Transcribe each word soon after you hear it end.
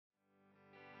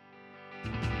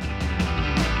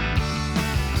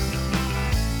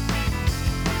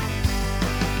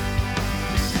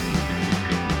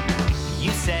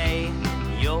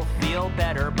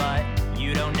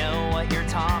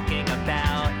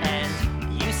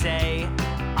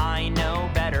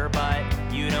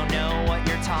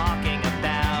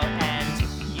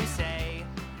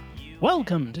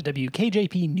Welcome to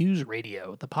WKJP News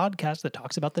Radio, the podcast that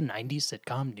talks about the 90s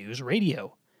sitcom News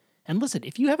Radio. And listen,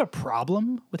 if you have a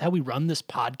problem with how we run this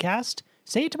podcast,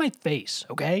 say it to my face,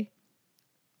 okay?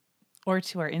 Or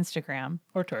to our Instagram,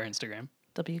 Or to our Instagram.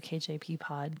 WKJP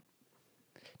Pod.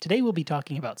 Today we'll be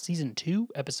talking about Season 2,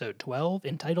 Episode 12,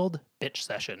 entitled Bitch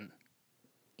Session.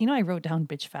 You know, I wrote down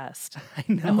Bitch Fest. I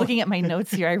know. I'm looking at my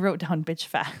notes here. I wrote down Bitch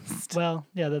Fest. Well,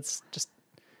 yeah, that's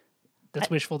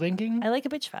wishful thinking. I like a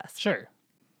Bitch Fest. Sure.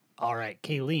 All right,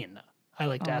 Kayleen, I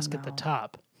like to ask at the no.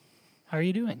 top, how are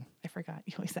you doing? I forgot.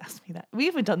 You always ask me that. We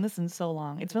haven't done this in so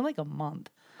long. It's been like a month.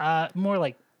 More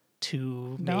like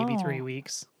 2, maybe 3 No.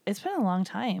 weeks. It's been a long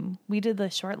time. We did the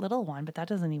short little one, but that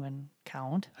doesn't even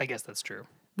count. I guess that's true.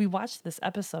 We watched this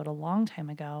episode a long time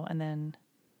ago, and then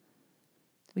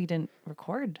we didn't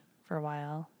record for a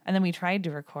while. And then we tried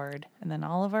to record, and then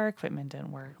all of our equipment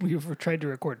didn't work. We've tried to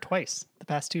record twice the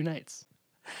past 2 nights.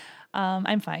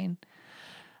 I'm fine.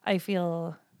 I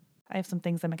feel I have some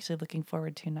things I'm actually looking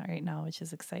forward to right now, which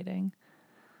is exciting.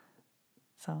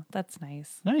 So that's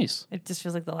nice. Nice. It just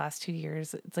feels like the last 2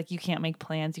 years, it's like you can't make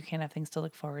plans, you can't have things to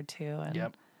look forward to. And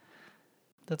Yep.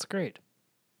 That's great.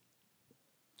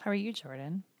 How are you,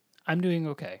 Jordan? I'm doing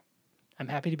okay. I'm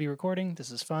happy to be recording. This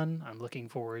is fun. I'm looking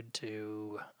forward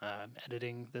to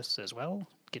editing this as well,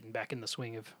 getting back in the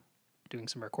swing of doing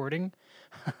some recording.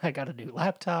 I got a new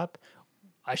laptop.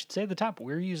 I should say at the top,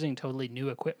 we're using totally new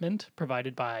equipment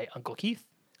provided by Uncle Keith.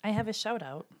 I have a shout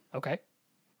out. Okay.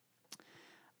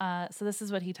 So this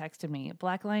is what he texted me.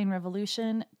 Black Lion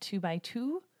Revolution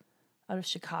 2x2 out of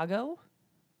Chicago.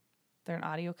 They're an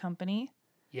audio company,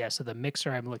 Yeah, so the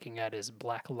mixer I'm looking at is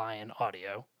Black Lion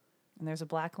Audio. and there's a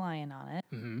black lion on it.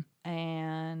 Mm-hmm.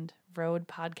 And Rode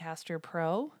Podcaster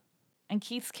Pro and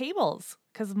Keith's cables.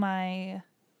 Because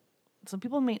some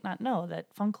people may not know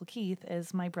that Funkle Keith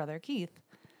is my brother Keith,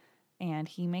 and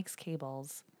he makes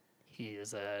cables. He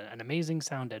is an amazing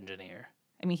sound engineer.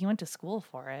 I mean, he went to school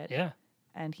for it, Yeah.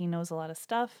 and he knows a lot of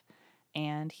stuff,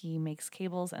 and he makes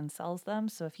cables and sells them.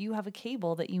 So if you have a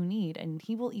cable that you need, and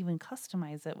he will even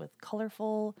customize it with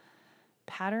colorful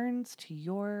patterns to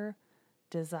your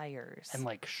desires. And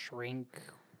like shrink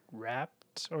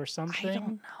wrapped or something. I don't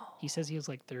know. He says he has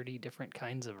like 30 different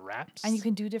kinds of wraps. And you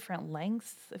can do different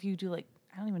lengths if you do like,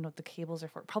 I don't even know what the cables are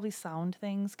for. Probably sound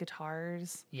things,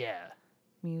 guitars, Yeah.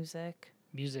 music.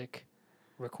 Music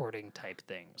recording type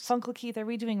things. Funkle Keith, are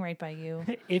we doing right by you?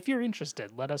 If you're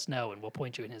interested, let us know and we'll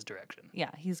point you in his direction.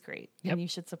 Yeah, he's great. Yep. And you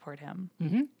should support him.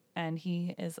 Mm-hmm. And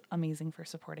he is amazing for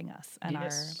supporting us and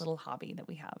Yes. our little hobby that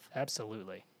we have.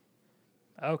 Absolutely.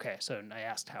 Okay, so I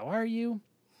asked, how are you,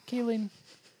 Kayleen?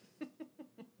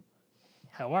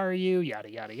 How are you? Yada,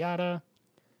 yada, yada.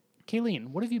 Kayleen,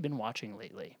 what have you been watching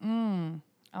lately?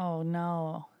 Oh,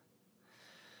 no.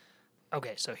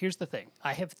 Okay, so here's the thing.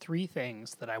 I have 3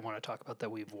 things that I want to talk about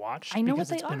that we've watched I know what because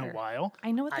they it's been a are. while.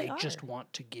 I know what they I are. just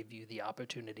want to give you the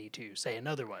opportunity to say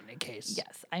another one in case.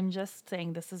 Yes, I'm just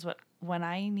saying this is when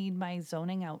I need my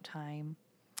zoning out time,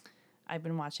 I've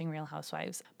been watching Real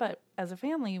Housewives. But as a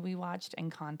family, we watched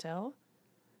Encanto,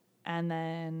 and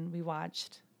then we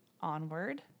watched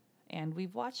Onward, and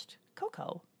we've watched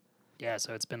Coco. Yeah,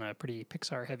 so it's been a pretty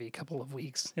Pixar-heavy couple of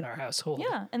weeks in our household.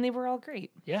 Yeah, and they were all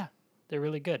great. Yeah, they're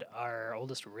really good. Our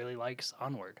oldest really likes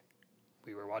Onward.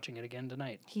 We were watching it again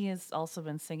tonight. He has also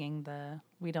been singing the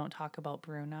We Don't Talk About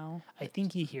Bruno. I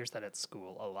think he hears that at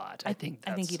school a lot. I think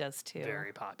he does too.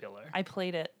 Very popular. I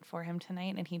played it for him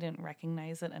tonight, and he didn't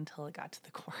recognize it until it got to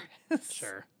the chorus.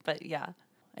 Sure. But yeah.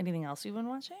 Anything else you've been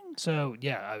watching? So,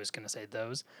 yeah, I was going to say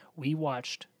those. We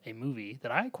watched a movie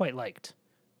that I quite liked,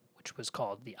 which was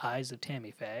called The Eyes of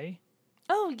Tammy Faye.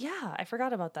 Oh, yeah. I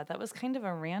forgot about that. That was kind of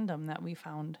a random that we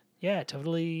found. Yeah,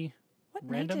 totally What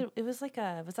random. night did it was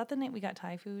was that the night we got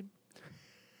Thai food?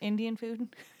 Indian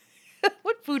food?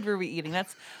 What food were we eating?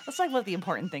 Let's talk about the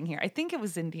important thing here. I think it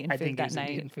was Indian I food think it that was night.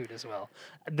 Indian food as well.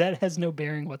 That has no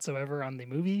bearing whatsoever on the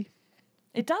movie.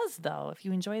 It does, though. If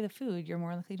you enjoy the food, you're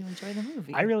more likely to enjoy the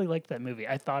movie. I really liked that movie.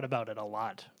 I thought about it a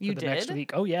lot for You the next did?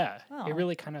 week. Oh, yeah. Oh. It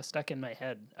really kind of stuck in my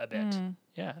head a bit.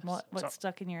 Yeah. What So-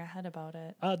 stuck in your head about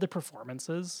it? the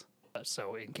performances.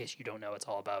 So, in case you don't know, it's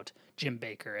all about Jim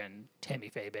Baker and Tammy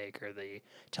Faye Baker, the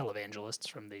televangelists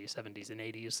from the 70s and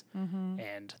 80s,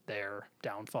 and their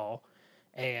downfall.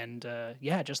 And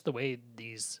yeah, just the way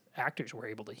these actors were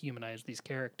able to humanize these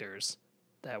characters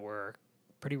that were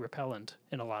pretty repellent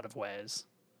in a lot of ways.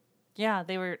 Yeah,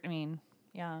 they were. I mean,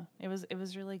 yeah, it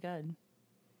was really good.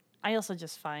 I also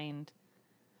just find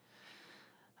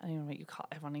I don't know what you call.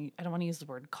 I don't want to use the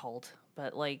word cult,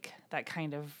 but like that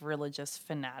kind of religious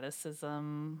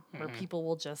fanaticism where people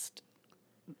will just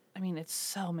I mean, it's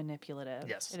so manipulative.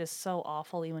 Yes. It is so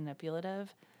awfully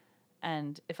manipulative.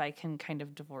 And if I can kind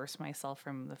of divorce myself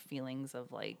from the feelings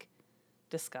of like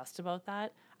disgust about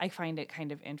that, I find it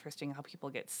kind of interesting how people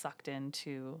get sucked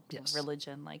into Yes.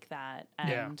 religion like that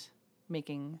Yeah. and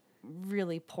making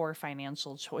really poor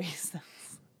financial choices.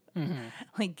 Mm-hmm.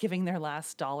 Like giving their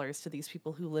last dollars to these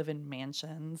people who live in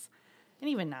mansions. And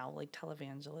even now, like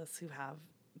televangelists who have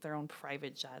their own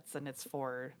private jets and it's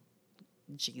for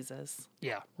Jesus.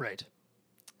 Yeah, right.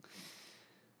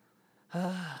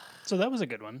 So that was a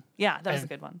good one. Yeah, that was a And-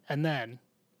 good one. And then,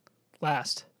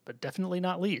 last but definitely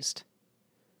not least,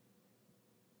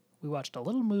 we watched a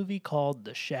little movie called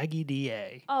The Shaggy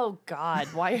DA. Oh God,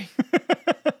 why?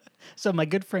 So my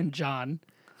good friend John,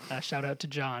 shout out to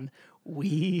John,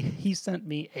 he sent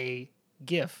me a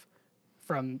GIF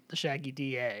from The Shaggy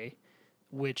DA,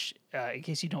 which, in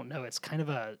case you don't know, it's kind of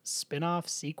a spin-off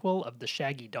sequel of The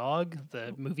Shaggy Dog,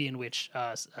 the movie in which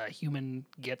a human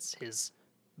gets his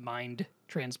mind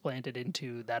transplanted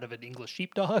into that of an English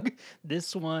sheepdog.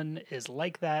 This one is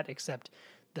like that, except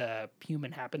the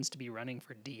human happens to be running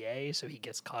for DA, so he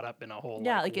gets caught up in a whole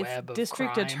Yeah, like like web it's of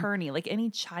district crime. attorney. Like any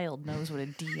child knows what a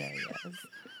DA is.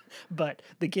 But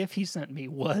the gif he sent me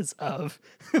was of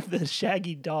the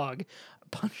Shaggy dog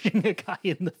punching a guy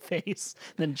in the face,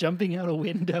 then jumping out a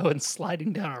window and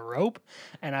sliding down a rope.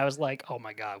 And I was like, oh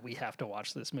my God, we have to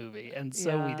watch this movie. And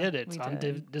so we Yeah, did it we on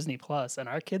did. Disney Plus, and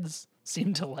our kids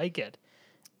seemed to like it.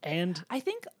 And I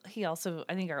think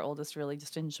our oldest really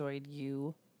just enjoyed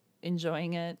you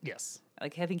enjoying it. yes,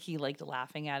 Like I think he liked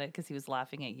laughing at it because he was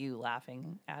laughing at you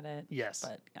laughing at it. yes.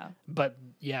 But yeah. But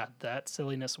yeah, that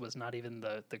silliness was not even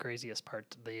the craziest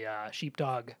part. The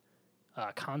sheepdog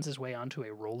cons his way onto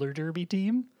a roller derby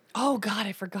team. Oh God,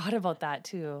 I forgot about that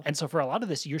too. And so for a lot of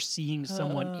this, you're seeing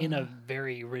someone in a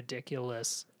very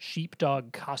ridiculous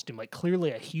sheepdog costume, like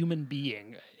clearly a human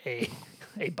being, a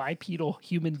bipedal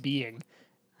human being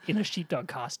in a sheepdog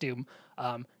costume,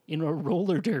 in a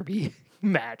roller derby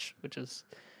match, which is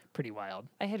pretty wild.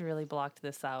 I had really blocked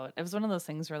this out. It was one of those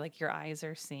things where like your eyes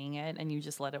are seeing it and you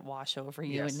just let it wash over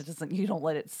you Yes. and you don't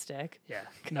let it stick. Yeah,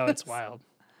 no, it's wild.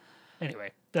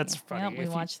 Anyway, that's funny. Yep, we If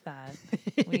you- watched that.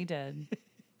 We did.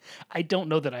 I don't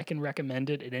know that I can recommend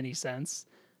it in any sense,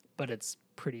 but it's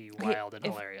pretty wild and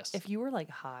if- hilarious. If you were like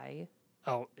high,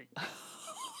 Oh,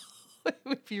 it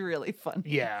would be really funny.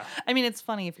 yeah. I mean, it's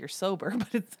funny if you're sober,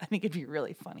 but I think it'd be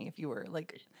really funny if you were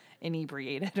like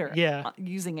inebriated or Yeah.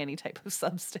 using any type of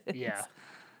substance. Yeah.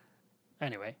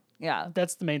 Anyway, Yeah.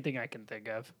 that's the main thing I can think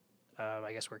of.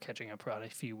 I guess we're catching up on a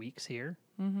few weeks here.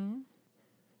 Mm-hmm.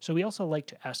 So we also like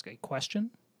to ask a question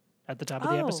at the top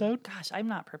of the episode. Gosh, I'm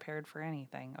not prepared for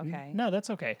anything. Okay. No, that's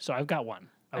okay. So I've got one.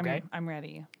 Okay. I'm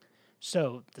ready.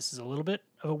 So this is a little bit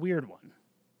of a weird one.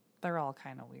 They're all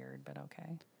kind of weird, but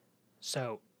okay.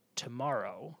 So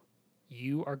tomorrow,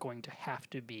 you are going to have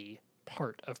to be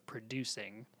part of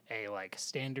producing a like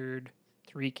standard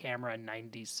 3-camera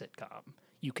 90s sitcom.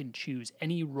 You can choose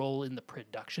any role in the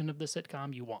production of the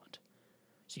sitcom you want.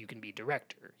 So you can be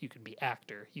director, you can be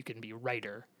actor, you can be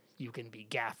writer, you can be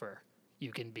gaffer,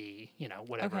 you can be,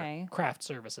 whatever, Okay. craft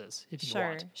services if you Sure,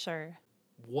 want. sure.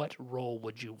 What role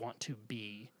would you want to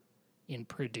be in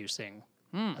producing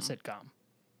Hmm. a sitcom?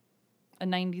 A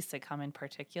 90s sitcom in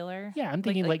particular. Yeah, I'm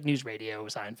thinking like News Radio,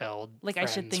 Seinfeld, Like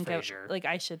Friends, I should think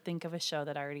Frasier. of a show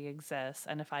that already exists,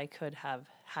 and if I could have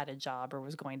had a job or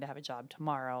was going to have a job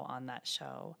tomorrow on that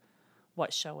show,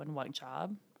 what show and what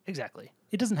job? Exactly.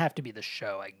 It doesn't have to be the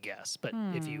show, I guess, but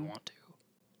if you want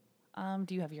to.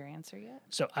 Do you have your answer yet?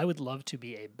 So I would love to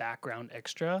be a background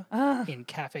extra Ah. in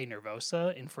Cafe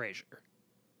Nervosa in Frasier.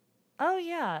 Oh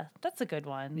yeah, that's a good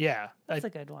one. Yeah, That's a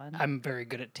good one. I'm very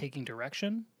good at taking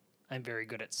direction. I'm very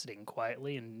good at sitting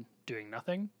quietly and doing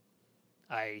nothing.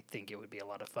 I think it would be a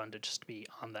lot of fun to just be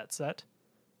on that set.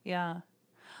 Yeah.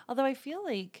 Although I feel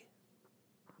like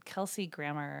Kelsey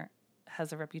Grammer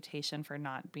has a reputation for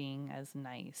not being as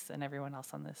nice, and everyone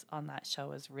else on that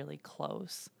show is really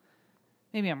close.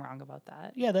 Maybe I'm wrong about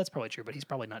that. Yeah, that's probably true, but he's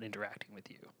probably not interacting with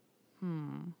you.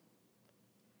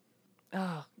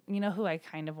 Oh, you know who I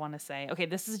kind of want to say? Okay,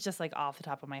 this is just like off the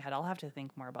top of my head. I'll have to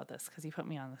think more about this because you put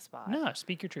me on the spot. No,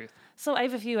 speak your truth. So I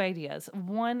have a few ideas.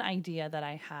 One idea that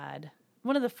I had,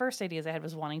 one of the first ideas I had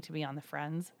was wanting to be on the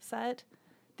Friends set.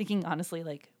 Thinking honestly,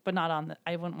 like, but not on the,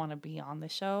 I wouldn't want to be on the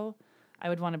show. I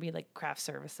would want to be like craft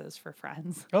services for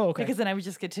Friends. Oh, okay. Because then I would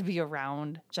just get to be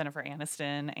around Jennifer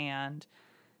Aniston and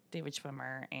David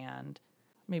Schwimmer, and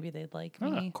maybe they'd like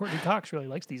me. Courtney Cox really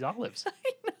likes these olives.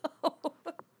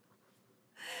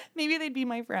 Maybe they'd be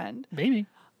my friend. Maybe.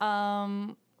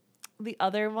 The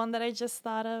other one that I just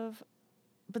thought of,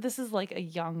 but this is like a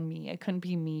young me. It couldn't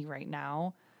be me right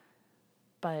now.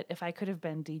 But if I could have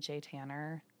been DJ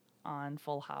Tanner on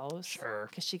Full House, Sure.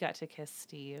 because she got to kiss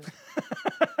Steve,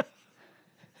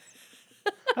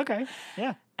 Okay.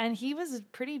 Yeah. and he was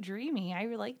pretty dreamy. I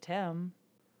liked him.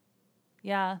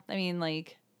 Yeah, I mean,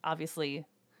 like, obviously,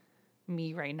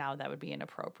 me right now, that would be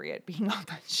inappropriate being on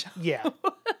that show. Yeah.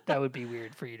 That would be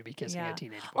weird for you to be kissing a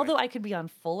teenage boy. Although I could be on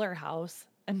Fuller House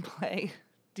and play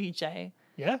DJ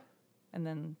Yeah. and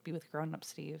then be with grown-up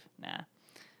Steve. Nah.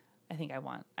 I think I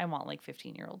want like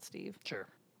 15-year-old Steve. Sure.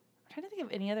 I'm trying to think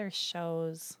of any other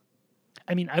shows.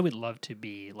 I mean, I would love to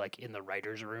be like in the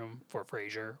writer's room for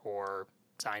Frasier or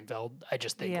Seinfeld. I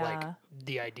just think like Yeah.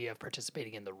 the idea of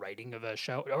participating in the writing of a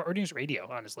show or news radio,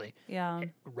 honestly, Yeah.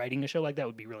 writing a show like that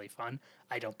would be really fun.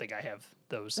 I don't think I have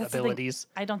those That's the thing. abilities.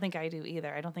 I don't think I do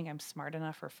either. I don't think I'm smart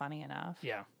enough or funny enough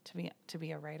Yeah. to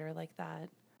be a writer like that.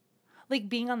 Like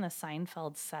being on the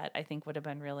Seinfeld set, I think would have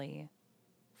been really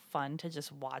fun to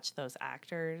just watch those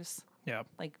actors, Yeah.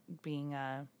 like being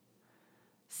a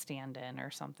stand-in or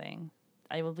something.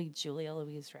 I will be Julia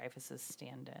Louis-Dreyfus's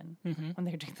stand-in when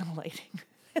they're doing the lighting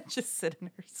and just sit in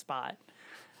her spot.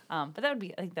 But I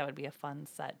think that would be a fun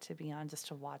set to be on, just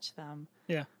to watch them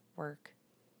Yeah. work.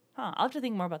 I'll have to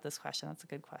think more about this question. That's a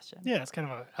good question. Yeah, it's kind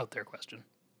of an out there question.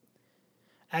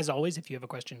 As always, if you have a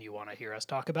question you want to hear us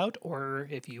talk about, or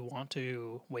if you want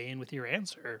to weigh in with your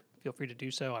answer, feel free to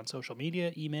do so on social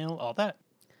media, email, all that.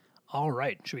 All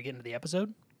right, should we get into the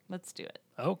episode? Let's do it.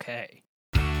 Okay.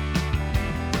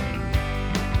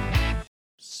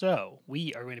 So,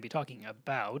 we are going to be talking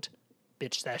about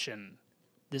Bitch Session.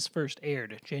 This first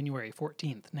aired January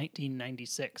 14th,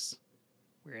 1996.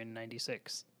 We're in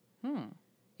 96.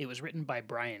 It was written by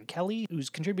Brian Kelly, who's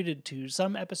contributed to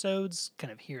some episodes,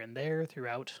 kind of here and there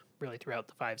throughout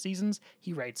the 5 seasons.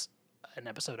 He writes an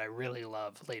episode I really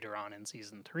love later on in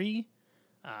season 3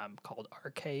 called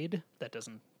Arcade. That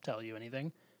doesn't tell you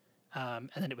anything. And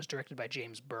then it was directed by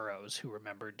James Burrows, who,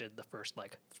 remember, did the first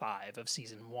 5 of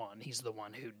season 1. He's the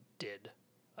one who did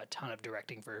a ton of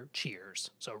directing for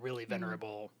Cheers, so really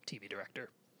venerable TV director.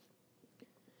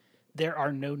 There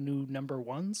are no new number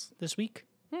ones this week.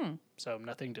 So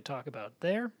nothing to talk about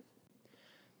there.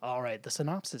 All right, the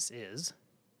synopsis is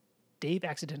Dave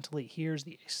accidentally hears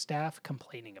the staff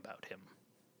complaining about him.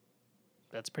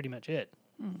 That's pretty much it.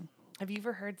 Have you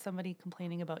ever heard somebody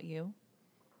complaining about you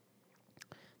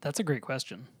That's a great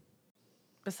question.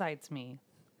 besides me?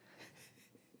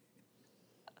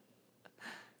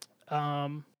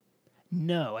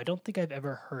 No, I don't think I've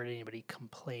ever heard anybody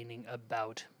complaining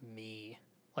about me,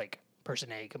 like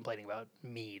person A complaining about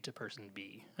me to person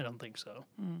B. I don't think so.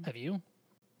 Have you?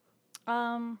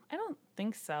 I don't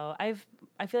think so. I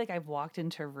feel like I've walked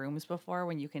into rooms before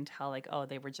when you can tell, like, oh,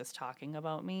 they were just talking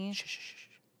about me. Shh, shh, shh,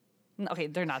 shh. Okay,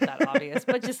 they're not that obvious,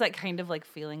 but just that kind of like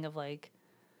feeling of like,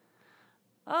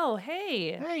 oh,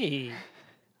 hey, Hey.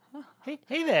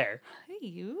 Hey there. hey,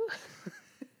 you.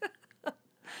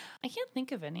 I can't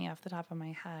think of any off the top of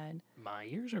my head. My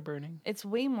ears are burning. It's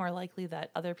way more likely that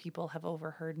other people have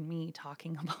overheard me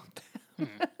talking about them.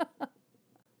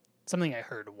 Something I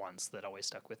heard once that always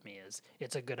stuck with me is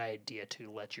it's a good idea to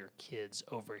let your kids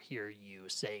overhear you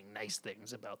saying nice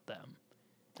things about them.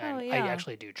 And Oh, yeah. I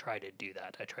actually do try to do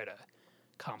that. I try to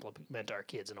compliment our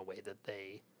kids in a way that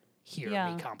they hear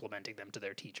Yeah. me complimenting them to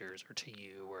their teachers or to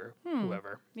you or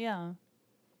whoever. Yeah,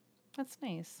 that's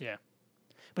nice. Yeah.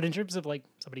 But in terms of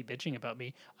somebody bitching about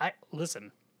me,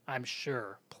 I'm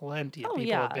sure plenty of Oh,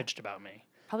 people have yeah. bitched about me.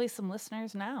 Probably some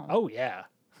listeners now. Oh yeah.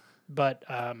 But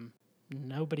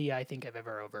nobody I think I've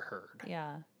ever overheard.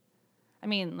 Yeah. I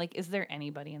mean, like, is there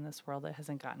anybody in this world that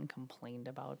hasn't gotten complained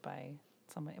about by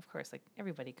somebody? Of course, like,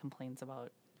 everybody complains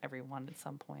about everyone at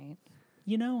some point.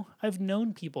 You know, I've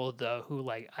known people though who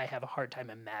I have a hard time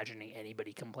imagining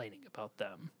anybody complaining about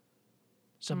them.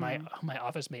 So my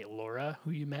office mate Laura,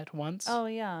 who you met once, Oh,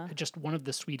 yeah. just one of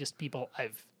the sweetest people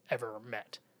I've ever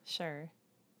met. Sure.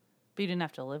 But you didn't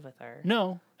have to live with her.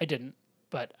 No, I didn't,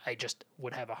 but I just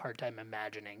would have a hard time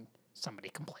imagining somebody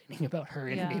complaining about her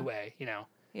in any Yeah. way. You know,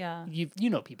 Yeah. you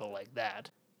know people like that.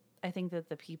 I think that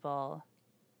the people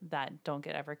that don't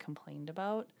get ever complained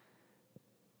about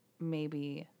may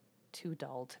be too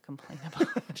dull to complain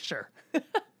about. Sure,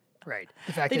 right.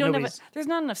 The fact They that don't have nobody's there's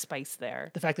not enough spice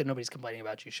there. the fact that nobody's complaining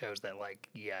about you shows that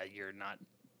you're not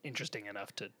interesting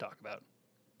enough to talk about.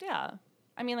 Yeah.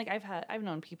 I mean, like, I've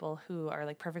known people who are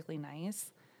like perfectly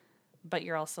nice, but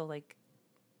you're also like,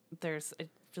 it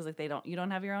feels like you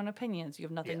don't have your own opinions. You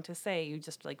have nothing Yeah. to say. You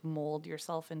just like mold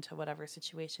yourself into whatever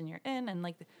situation you're in. And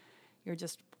like, you're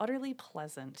just utterly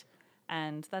pleasant.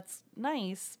 And that's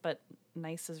nice, but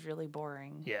nice is really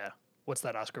boring. Yeah. What's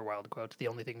that Oscar Wilde quote? The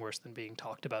only thing worse than being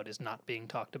talked about is not being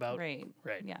talked about. Right.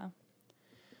 Right. Yeah.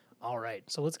 All right,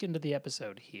 so let's get into the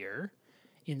episode here.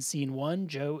 In scene 1,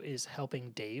 Joe is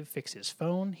helping Dave fix his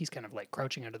phone. He's kind of like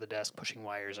crouching under the desk, pushing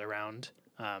wires around.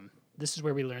 This is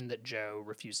where we learn that Joe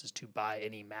refuses to buy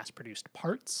any mass-produced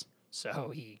parts,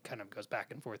 so he kind of goes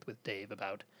back and forth with Dave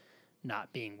about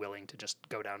not being willing to just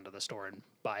go down to the store and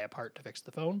buy a part to fix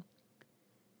the phone.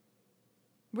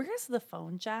 Where's the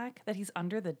phone jack that he's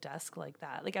under the desk like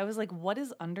that? Like, I was like, what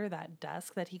is under that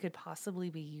desk that he could possibly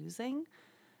be using?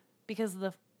 Because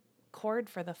the cord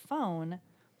for the phone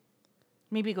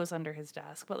maybe goes under his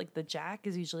desk, but like the jack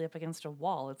is usually up against a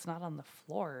wall. It's not on the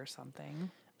floor or something.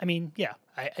 I mean, yeah,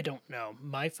 I don't know.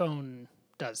 My phone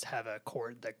does have a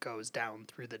cord that goes down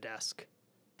through the desk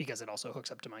because it also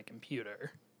hooks up to my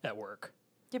computer at work.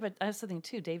 Yeah, but I have something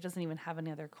too. Dave doesn't even have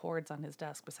any other cords on his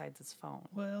desk besides his phone.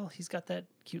 Well, he's got that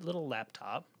cute little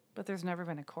laptop. But there's never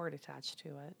been a cord attached to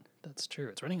it. That's true.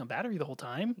 It's running on battery the whole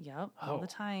time? Yep, all the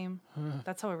time.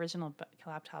 That's how original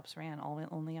laptops ran,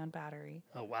 only on battery.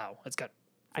 Oh, wow. It's got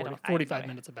 45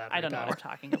 minutes of battery I don't know power. what I'm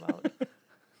talking about.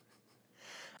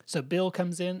 So Bill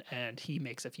comes in and he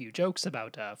makes a few jokes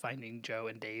about finding Joe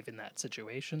and Dave in that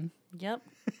situation. Yep.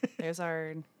 There's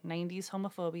our 90s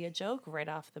homophobia joke right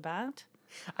off the bat.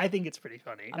 I think it's pretty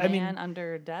funny. A man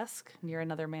under a desk near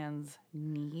another man's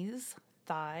knees,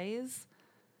 thighs,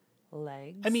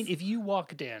 legs. I mean, if you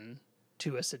walked in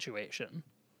to a situation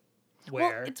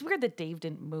where... Well, it's weird that Dave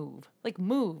didn't move. Like,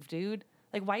 move, dude.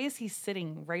 Like, why is he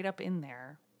sitting right up in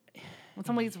there? When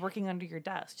somebody's working under your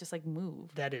desk, just like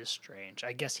move. That is strange.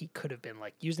 I guess he could have been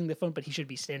like using the phone, but he should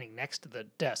be standing next to the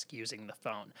desk using the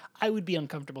phone. I would be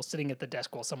uncomfortable sitting at the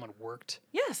desk while someone worked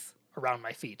Yes. around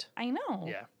my feet. I know.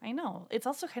 Yeah. I know. It's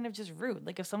also kind of just rude.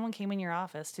 Like if someone came in your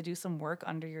office to do some work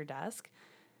under your desk,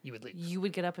 You would leave. you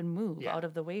would get up and move Yeah. out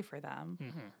of the way for them.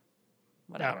 Mm-hmm.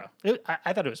 Whatever. I don't know.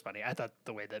 I thought it was funny. I thought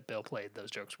the way that Bill played those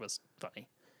jokes was funny.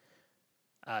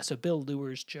 So Bill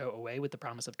lures Joe away with the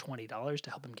promise of $20 to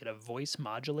help him get a voice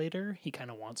modulator. He kind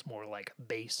of wants more like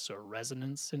bass or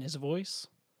resonance in his voice.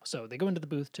 So they go into the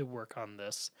booth to work on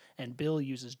this, and Bill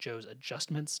uses Joe's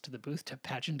adjustments to the booth to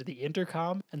patch into the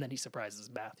intercom, and then he surprises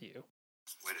Matthew.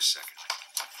 Wait a second.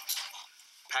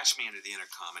 Patch me into the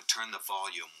intercom and turn the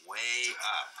volume way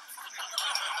up.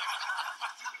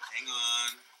 Hang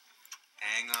on.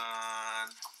 Hang on.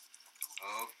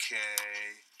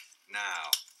 Okay. Now.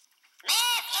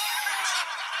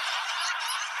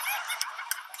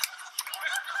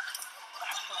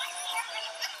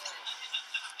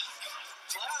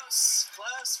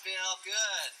 Close, Bill.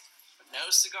 Good. But no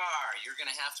cigar. You're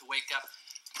going to have to wake up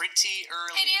pretty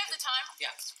early. Hey, do you have the time? Yeah.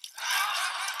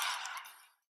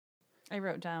 I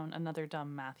wrote down another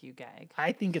dumb Matthew gag.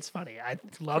 I think it's funny. I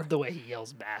love the way he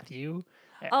yells Matthew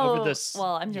Oh, over this.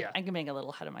 well, I'm yeah. getting a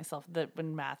little ahead of myself. That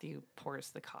when Matthew pours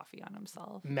the coffee on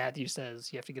himself. Matthew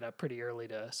says, you have to get up pretty early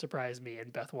to surprise me,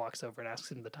 and Beth walks over and asks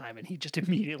him the time, and he just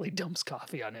immediately dumps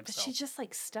coffee on But himself. she just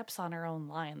like steps on her own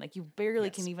line. Like you barely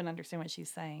Yes. can even understand what she's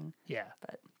saying. Yeah.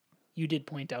 But You did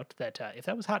point out that if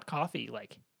that was hot coffee,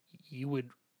 like, you would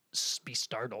be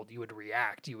startled, you would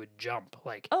react, you would jump.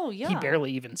 Like, oh he yeah,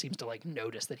 barely even seems to, like,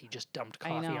 notice that he just dumped I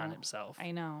coffee know. on himself. I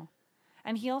know.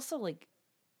 And he also like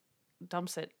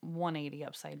dumps it 180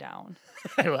 upside down.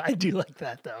 I do like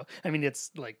that, though. I mean,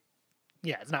 it's like,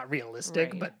 yeah, it's not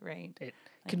realistic, Right, but right. it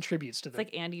contributes to It's the...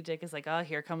 like Andy Dick is like, oh,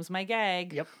 here comes my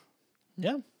gag. Yep.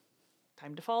 Yeah.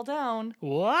 Time to fall down.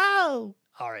 Wow.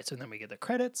 All right, so then we get the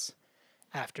credits.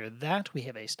 After that, we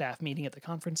have a staff meeting at the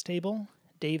conference table.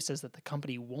 Dave says that the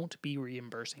company won't be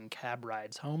reimbursing cab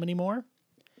rides home anymore.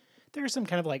 There are some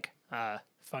kind of like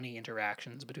funny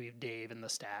interactions between Dave and the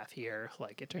staff here.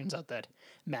 Like, it turns out that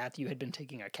Matthew had been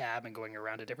taking a cab and going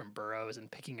around to different boroughs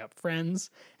and picking up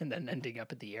friends and then ending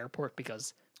up at the airport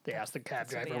because they asked the cab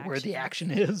that's where the driver where the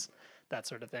action action is. That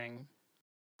sort of thing.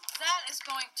 That is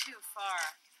going too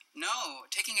far. No,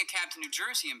 taking a cab to New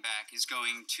Jersey and back is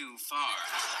going too far.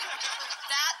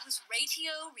 That was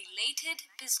radio-related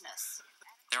business.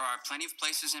 There are plenty of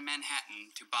places in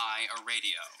Manhattan to buy a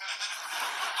radio.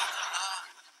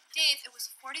 Dave, it was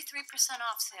a 43%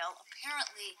 off sale.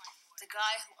 Apparently, the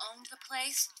guy who owned the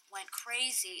place went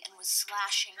crazy and was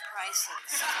slashing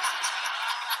prices.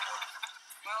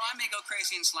 Well, I may go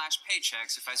crazy and slash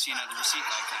paychecks if I see another receipt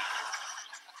like that.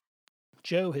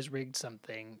 Joe has rigged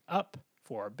something up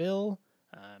for Bill.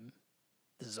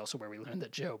 This is also where we learn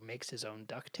that Joe makes his own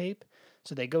duct tape.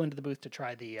 So they go into the booth to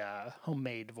try the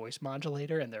homemade voice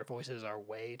modulator, and their voices are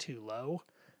way too low.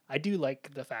 I do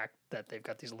like the fact that they've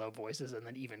got these low voices, and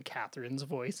then even Catherine's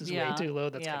voice is way too low.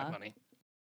 That's kind of funny.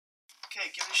 Okay,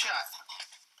 give it a shot.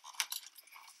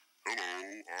 Hello,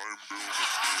 I'm Bill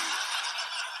McNeil.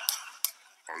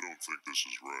 I don't think this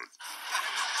is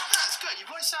right. sounds good. Your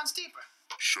voice sounds deeper.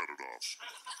 Shut it off.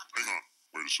 Hang on.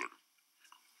 Wait a second.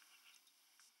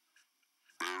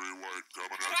 Barry White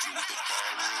coming at you with the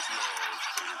power of love,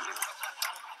 baby.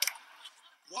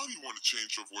 Why do you want to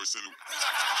change your voice anyway?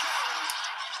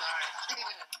 Sorry.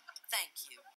 Thank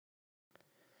you.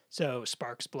 So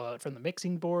sparks blow out from the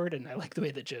mixing board, and I like the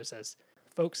way that Joe says,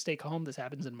 "Folks, stay calm. This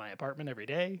happens in my apartment every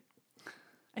day."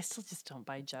 I still just don't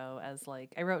buy Joe as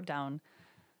like, I wrote down,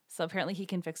 so apparently he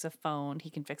can fix a phone, he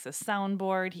can fix a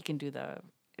soundboard, he can do the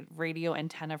radio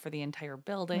antenna for the entire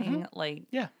building. Like,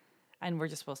 Yeah. and we're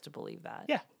just supposed to believe that.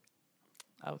 Yeah.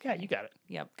 Okay. Yeah, you got it.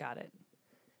 Yep, got it.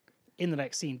 In the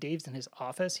next scene, Dave's in his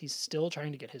office. He's still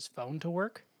trying to get his phone to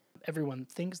work. Everyone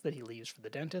thinks that he leaves for the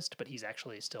dentist, but he's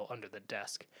actually still under the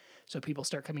desk. So people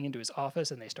start coming into his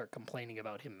office and they start complaining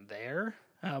about him there.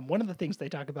 One of the things they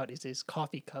talk about is his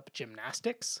coffee cup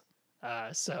gymnastics.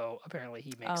 So apparently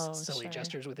he makes silly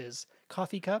gestures with his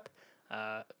coffee cup.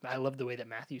 I love the way that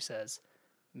Matthew says,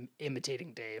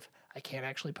 imitating Dave, "I can't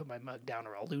actually put my mug down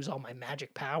or I'll lose all my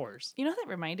magic powers." You know what that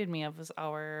reminded me of was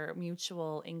our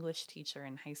mutual English teacher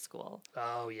in high school.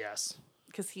 Oh, yes.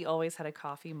 Because he always had a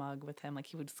coffee mug with him. Like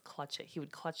he would just clutch it. He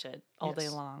would clutch it all day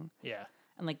Yes. long. Yeah.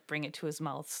 And like bring it to his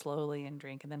mouth slowly and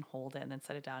drink and then hold it and then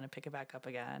set it down and pick it back up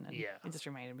again. And Yeah. it just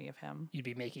reminded me of him. You'd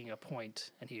be making a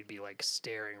point and he'd be like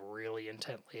staring really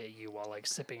intently at you while like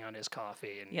sipping on his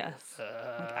coffee. And Yes. Like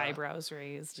eyebrows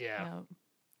raised. yeah.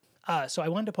 Yep. So I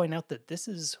wanted to point out that this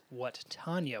is what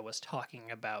Tanya was talking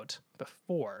about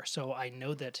before. So I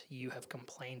know that you have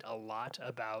complained a lot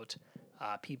about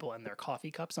people and their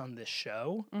coffee cups on this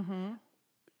show. Mm-hmm.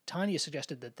 Tanya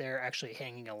suggested that they're actually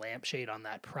hanging a lampshade on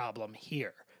that problem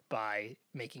here by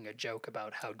making a joke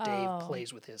about how Dave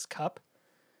plays with his cup.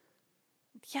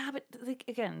 Yeah, but like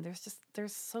again,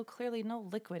 there's so clearly no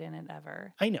liquid in it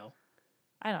ever. I know,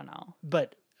 I don't know.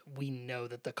 but we know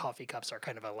that the coffee cups are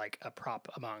kind of a prop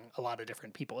among a lot of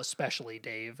different people, especially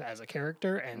Dave as a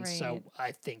character. And so Right.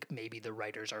 I think maybe the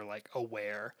writers are like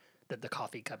aware that the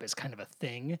coffee cup is kind of a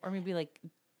thing. Or maybe like,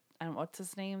 I don't know, what's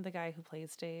his name? The guy who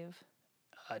plays Dave.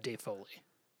 Dave Foley.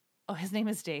 Oh, his name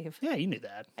is Dave. Yeah, you knew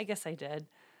that. I guess I did.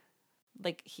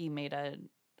 Like he made a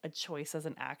choice as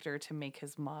an actor to make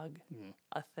his mug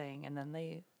a thing, and then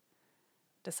they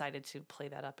decided to play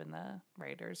that up in the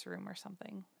writer's room or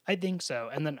something. I think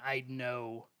so. And then I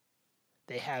know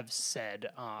they have said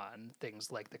on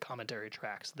things like the commentary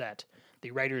tracks that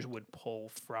the writers would pull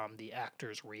from the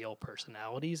actors' real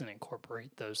personalities and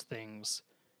incorporate those things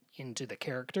into the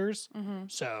characters.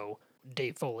 So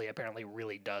Dave Foley apparently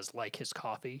really does like his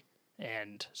coffee.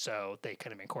 And so they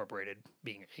kind of incorporated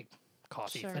being a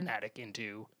coffee Sure. fanatic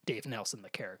into Dave Nelson,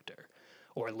 the character.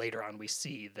 Or later on, we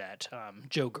see that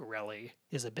Joe Gorelli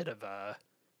is a bit of a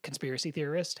conspiracy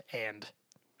theorist, and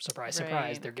surprise,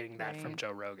 surprise, Right, they're getting that from right.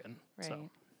 Joe Rogan. So Right.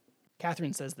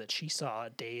 Catherine says that she saw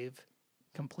Dave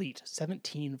complete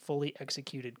 17 fully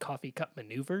executed coffee cup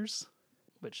maneuvers,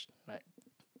 which I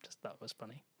just thought was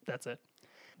funny. That's it.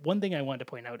 One thing I wanted to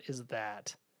point out is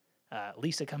that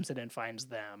Lisa comes in and finds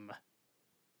them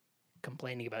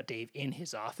complaining about Dave in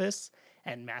his office,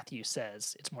 and Matthew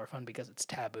says it's more fun because it's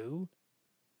taboo.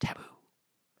 Taboo.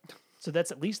 So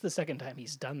that's at least the second time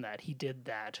he's done that. He did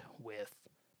that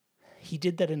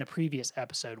in a previous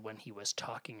episode when he was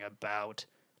talking about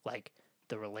like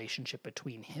the relationship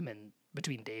between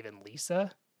Dave and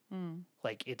Lisa.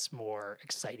 Like it's more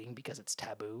exciting because it's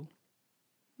taboo.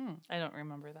 I don't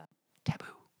remember that. Taboo.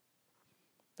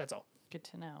 That's all. Good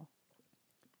to know.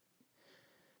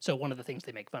 So one of the things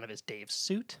they make fun of is Dave's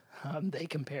suit. They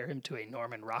compare him to a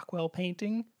Norman Rockwell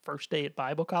painting, First Day at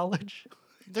Bible College.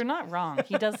 They're not wrong.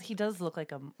 He does look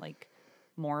like a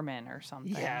Mormon or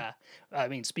something. Yeah. I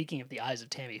mean, speaking of the eyes of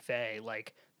Tammy Faye,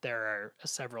 like there are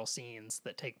several scenes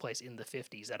that take place in the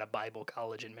 50s at a Bible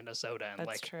college in Minnesota. And That's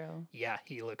like, true. yeah,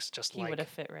 he looks just He like, would have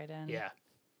fit right in. yeah.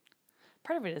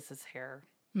 Part of it is his hair.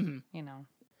 You know.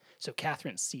 So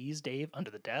Catherine sees Dave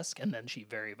under the desk, and then she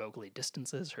very vocally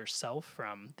distances herself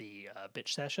from the bitch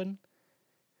session.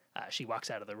 She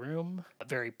walks out of the room,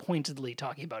 very pointedly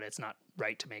talking about it's not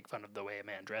right to make fun of the way a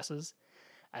man dresses.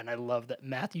 And I love that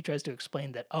Matthew tries to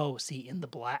explain that, in the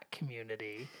black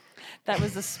community. That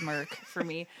was a smirk for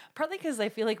me. Partly because I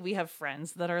feel like we have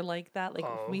friends that are like that.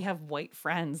 Like we have white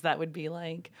friends that would be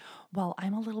like, well,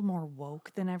 I'm a little more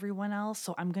woke than everyone else,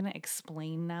 so I'm going to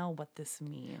explain now what this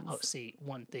means.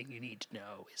 One thing you need to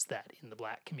know is that in the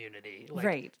black community, like,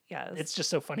 Right, yes. it's just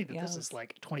so funny that this Yes. is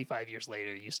like 25 years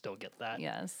later, you still get that.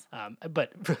 Yes.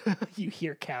 But you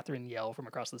hear Catherine yell from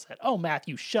across the set, "Oh,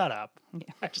 Matthew, shut up."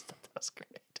 Yeah. I just thought that was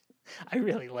great. I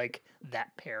really like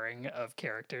that pairing of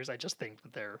characters. I just think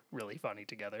that they're really funny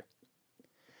together.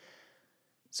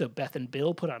 So Beth and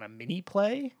Bill put on a mini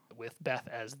play with Beth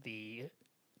as the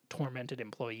tormented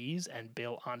employees and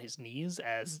Bill on his knees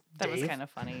as That Dave. was kind of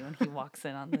funny when he walks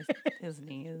in on his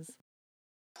knees.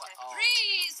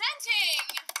 Presenting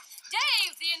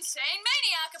Dave the Insane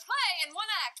Maniac, a play in one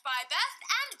act by Beth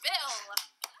and Bill.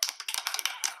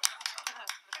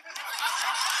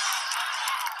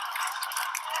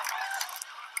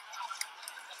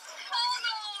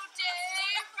 Hello,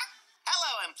 Dave.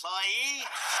 Hello, employee.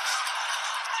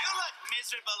 You look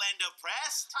miserable and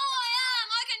oppressed. Oh, I am.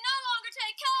 I can no longer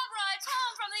take cab rides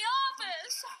home from the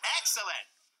office. Excellent.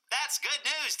 That's good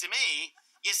news to me.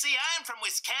 You see, I'm from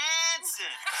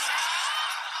Wisconsin,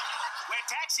 where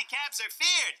taxi cabs are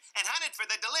feared and hunted for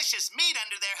the delicious meat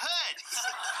under their hoods.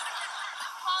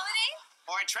 Comedy?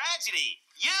 Or tragedy.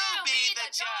 You be the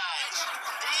judge.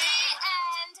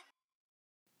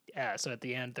 The end. So at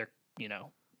the end, they're,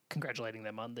 congratulating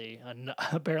them on the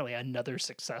apparently another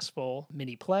successful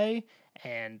mini play.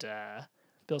 And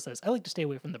Bill says, I like to stay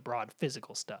away from the broad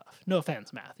physical stuff. No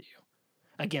offense, Matthew.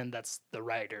 Again, that's the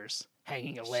writers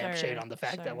hanging a lampshade on the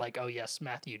fact that, like, oh, yes,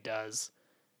 Matthew does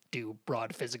do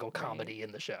broad physical comedy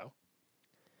in the show.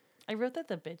 I wrote that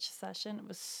the bitch session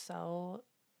was so,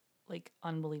 like,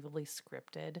 unbelievably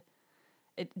scripted.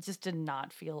 It just did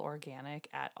not feel organic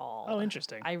at all. Oh,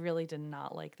 interesting. I really did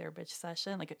not like their bitch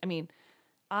session. Like, I mean,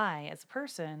 I, as a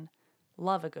person,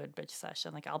 love a good bitch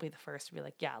session. Like, I'll be the first to be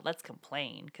like, yeah, let's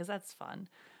complain, because that's fun.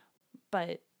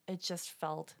 But it just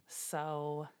felt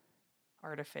so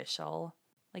artificial.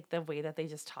 Like, the way that they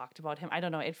just talked about him. I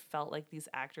don't know. It felt like these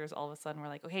actors all of a sudden were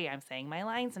like, okay, I'm saying my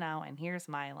lines now, and here's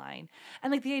my line.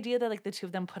 And, like, the idea that, like, the two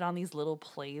of them put on these little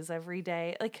plays every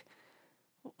day. Like,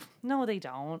 no, they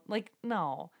don't. Like,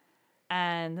 no.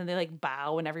 And then they, like,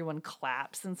 bow and everyone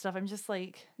claps and stuff. I'm just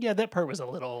like... Yeah, that part was a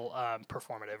little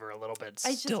performative or a little bit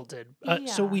stilted. Yeah.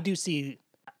 So we do see,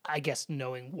 I guess,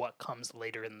 knowing what comes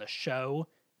later in the show,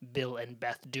 Bill and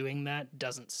Beth doing that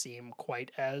doesn't seem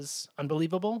quite as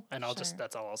unbelievable. And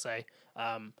that's all I'll say.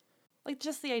 Like,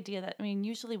 just the idea that, I mean,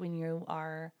 usually when you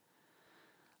are,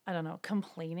 I don't know,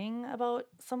 complaining about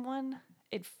someone,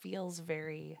 it feels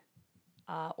very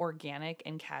organic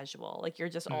and casual. Like, you're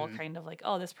just all kind of like,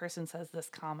 oh, this person says this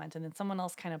comment, and then someone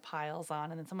else kind of piles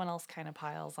on, and then someone else kind of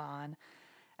piles on.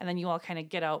 And then you all kind of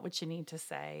get out what you need to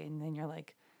say, and then you're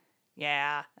like,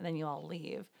 yeah, and then you all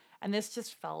leave. And this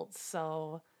just felt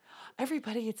so...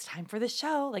 Everybody, it's time for the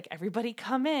show. Like, everybody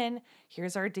come in.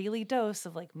 Here's our daily dose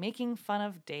of, like, making fun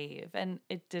of Dave. And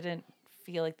it didn't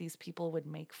feel like these people would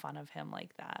make fun of him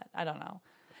like that. I don't know.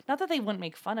 Not that they wouldn't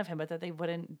make fun of him, but that they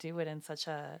wouldn't do it in such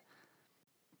a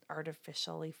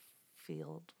artificially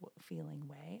feeling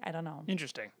way. I don't know.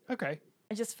 Interesting. Okay.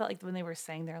 I just felt like when they were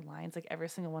saying their lines, like every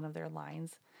single one of their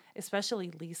lines,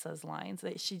 especially Lisa's lines,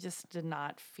 that she just did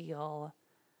not feel,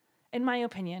 in my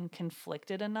opinion,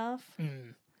 conflicted enough.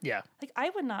 Yeah. Like, I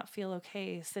would not feel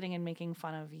okay sitting and making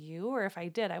fun of you, or if I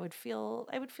did, I would feel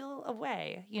a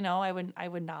way. I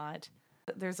would not.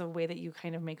 There's a way that you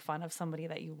kind of make fun of somebody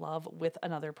that you love with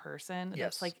another person. Yes.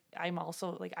 That's like, I'm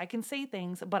also like, I can say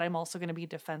things, but I'm also going to be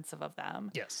defensive of them.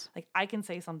 Yes. Like, I can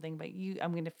say something, but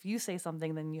if you say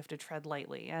something, then you have to tread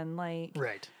lightly. And like,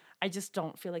 right. I just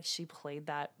don't feel like she played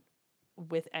that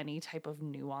with any type of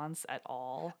nuance at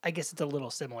all. I guess it's a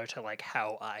little similar to like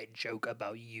how I joke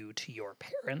about you to your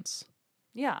parents.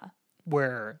 Yeah.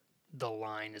 Where the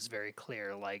line is very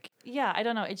clear. Like, yeah, I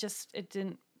don't know.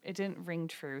 It didn't ring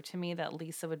true to me that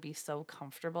Lisa would be so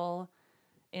comfortable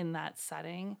in that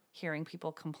setting, hearing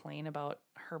people complain about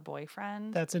her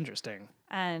boyfriend. That's interesting.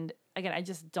 And again, I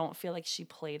just don't feel like she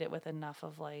played it with enough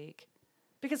of like,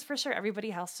 because for sure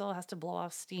everybody still has to blow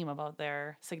off steam about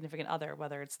their significant other,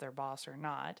 whether it's their boss or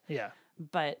not. Yeah.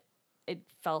 But it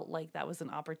felt like that was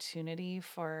an opportunity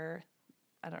for,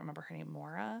 I don't remember her name,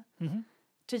 Maura,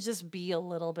 to just be a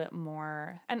little bit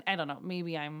more, and I don't know,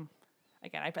 maybe I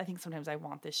think sometimes I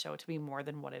want this show to be more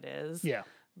than what it is. Yeah.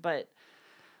 But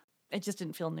it just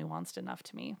didn't feel nuanced enough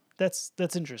to me. That's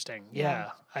interesting.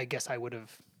 Yeah. I guess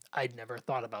I'd never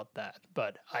thought about that,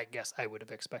 but I guess I would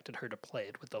have expected her to play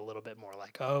it with a little bit more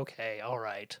like, okay, all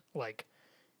right. Like,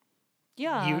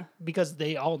 yeah. Because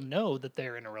they all know that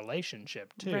they're in a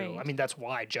relationship too. Right. I mean, that's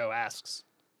why Joe asks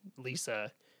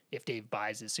Lisa if Dave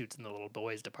buys his suits in the little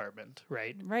boys department,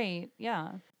 right? Right. Yeah.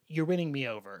 You're winning me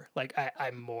over. Like,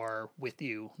 I'm more with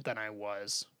you than I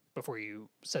was before you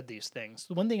said these things.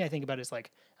 The one thing I think about is like,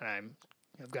 and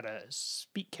I've got to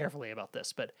speak carefully about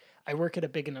this, but I work at a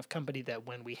big enough company that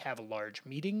when we have large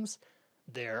meetings,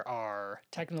 there are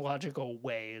technological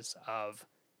ways of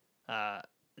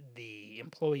the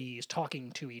employees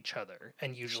talking to each other.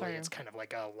 And usually it's kind of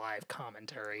like a live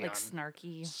commentary like on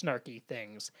snarky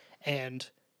things. And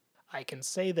I can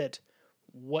say that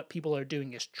what people are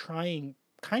doing is trying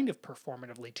kind of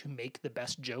performatively to make the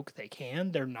best joke they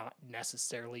can. They're not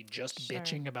necessarily just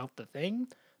bitching about the thing.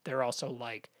 They're also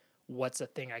like, what's a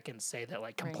thing I can say that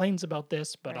like complains about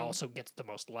this, but also gets the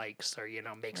most likes or, you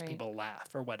know, makes people laugh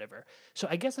or whatever. So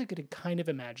I guess I could kind of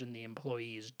imagine the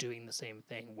employees doing the same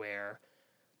thing where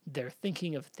they're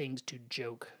thinking of things to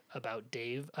joke about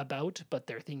Dave about, but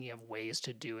they're thinking of ways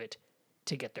to do it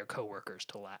to get their coworkers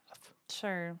to laugh.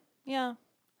 Sure. Yeah.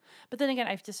 But then again,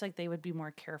 I just like they would be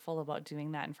more careful about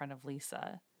doing that in front of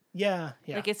Lisa. Yeah.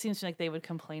 Like it seems like they would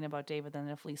complain about Dave, but then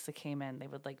if Lisa came in, they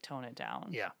would like tone it down.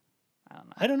 Yeah.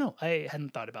 I don't know. I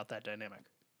hadn't thought about that dynamic.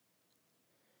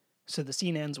 So the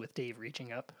scene ends with Dave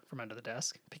reaching up from under the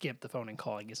desk, picking up the phone and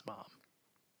calling his mom.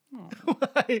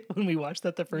 When we watched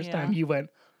that the first time, you went,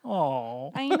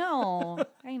 "Oh." I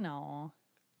know.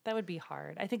 That would be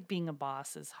hard. I think being a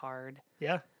boss is hard.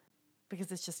 Yeah.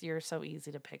 Because it's just, you're so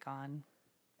easy to pick on.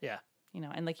 Yeah. You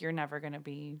know, and like you're never going to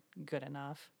be good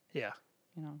enough. Yeah.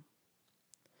 You know.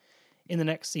 In the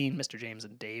next scene, Mr. James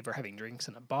and Dave are having drinks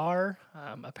in a bar.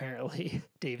 Apparently,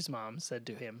 Dave's mom said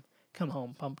to him, "Come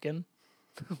home, pumpkin,"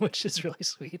 which is really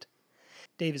sweet.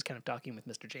 Dave is kind of talking with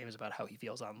Mr. James about how he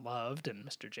feels unloved, and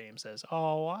Mr. James says,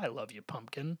 "Oh, I love you,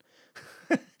 pumpkin."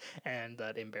 And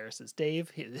that embarrasses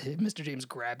Dave. Mr. James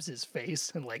grabs his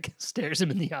face and like stares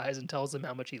him in the eyes and tells him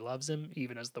how much he loves him,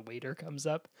 even as the waiter comes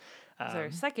up. Is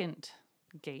our second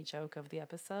gay joke of the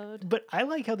episode. But I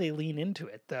like how they lean into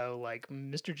it, though. Like,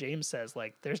 Mr. James says,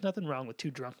 like, there's nothing wrong with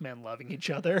two drunk men loving each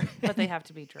other. But they have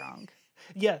to be drunk.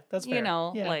 Yeah, that's fair. You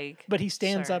know, yeah. like... But he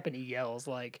stands up and he yells,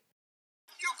 like...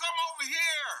 You come over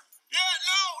here! Yeah,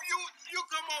 no, you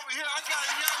come over here. I got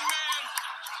a young man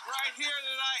right here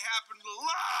that I happen to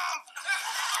love!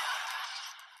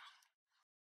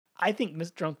 I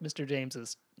think drunk Mr. James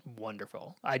is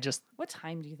wonderful. What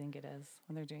time do you think it is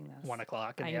when they're doing this? 1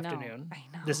 o'clock in the afternoon. I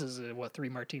know. This is 3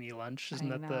 martini lunch, isn't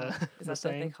that the Is that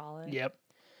saying? what they call it? Yep.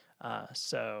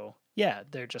 So yeah,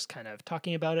 they're just kind of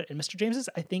talking about it, and Mr. James is,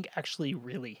 I think, actually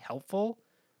really helpful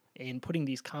in putting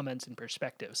these comments in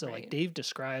perspective. So like Dave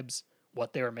describes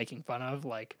what they were making fun of,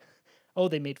 like, oh,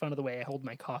 they made fun of the way I hold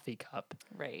my coffee cup,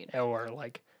 right? Or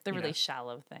like the really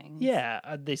shallow things. Yeah,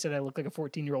 they said I look like a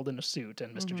 14-year-old in a suit,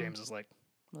 and Mr. James is like,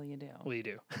 "Will you do? Will you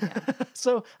do?" Yeah.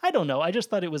 So I don't know. I just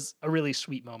thought it was a really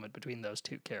sweet moment between those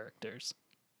two characters.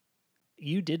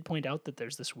 You did point out that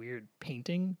there's this weird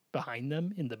painting behind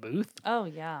them in the booth. Oh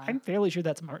yeah. I'm fairly sure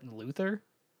that's Martin Luther.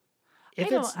 I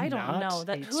don't know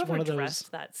that whoever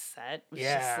dressed that set was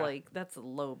just like, that's a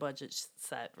low budget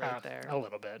set right there. A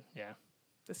little bit, yeah.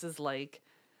 This is like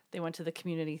they went to the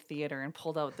community theater and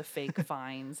pulled out the fake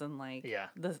vines and like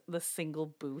the single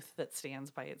booth that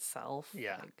stands by itself.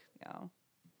 Yeah. Like, yeah.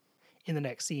 In the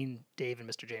next scene, Dave and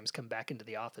Mr. James come back into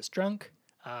the office drunk.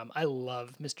 I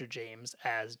love Mr. James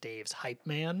as Dave's hype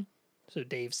man. So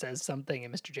Dave says something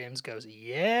and Mr. James goes,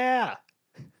 "Yeah."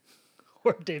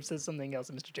 Or Dave says something else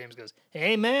and Mr. James goes,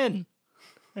 "Amen."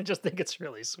 I just think it's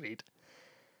really sweet.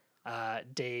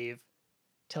 Dave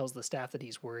tells the staff that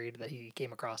he's worried that he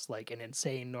came across like an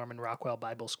insane Norman Rockwell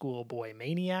Bible School boy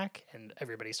maniac, and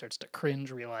everybody starts to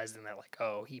cringe, realizing that like,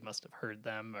 oh, he must have heard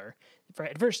them. Or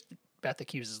at first, Beth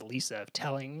accuses Lisa of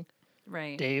telling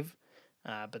Dave,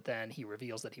 but then he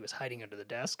reveals that he was hiding under the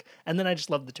desk. And then I just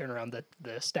love the turnaround that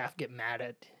the staff get mad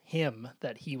at him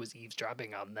that he was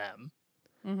eavesdropping on them.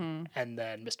 Mm-hmm. And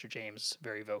then Mr. James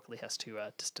very vocally has to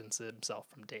distance himself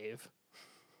from Dave.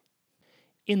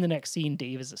 In the next scene,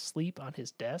 Dave is asleep on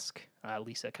his desk.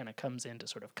 Lisa kind of comes in to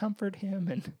sort of comfort him,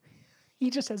 and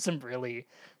he just has some really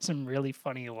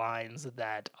funny lines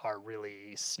that are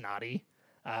really snotty.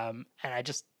 And I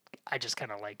just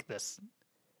kind of like this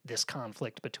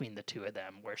conflict between the two of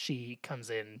them, where she comes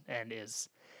in and is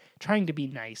trying to be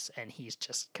nice, and he's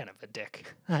just kind of a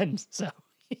dick. And so,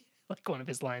 like, one of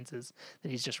his lines is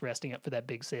that he's just resting up for that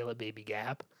big sale at Baby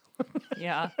Gap.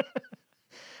 Yeah.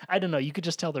 I don't know. You could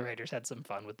just tell the writers had some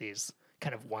fun with these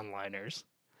kind of one-liners.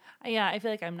 Yeah, I feel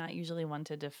like I'm not usually one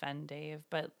to defend Dave,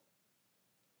 but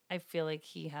I feel like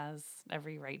he has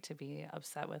every right to be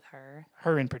upset with her.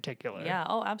 Her in particular. Yeah.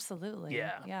 Oh, absolutely.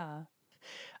 Yeah.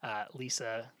 Yeah.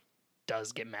 Lisa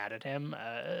does get mad at him.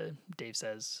 Dave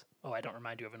says, "Oh, I don't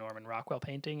remind you of a Norman Rockwell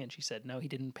painting." And she said, "No, he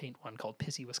didn't paint one called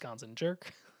Pissy Wisconsin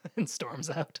Jerk," and storms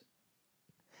out.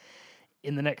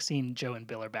 In the next scene, Joe and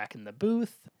Bill are back in the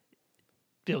booth.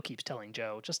 Bill keeps telling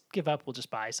Joe, "Just give up, we'll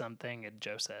just buy something." And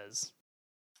Joe says,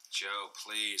 "Joe,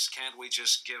 please, can't we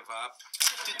just give up?"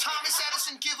 Did Thomas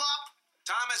Edison give up?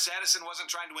 Thomas Edison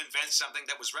wasn't trying to invent something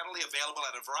that was readily available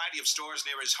at a variety of stores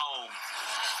near his home.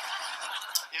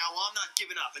 Yeah, well, I'm not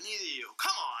giving up, and neither are you.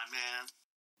 Come on, man.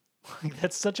 Like,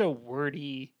 that's such a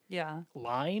wordy Yeah.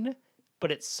 line,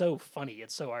 but it's so funny.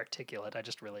 It's so articulate.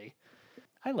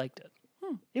 I liked it.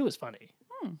 It was funny.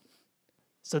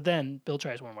 So then Bill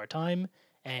tries one more time,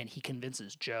 and he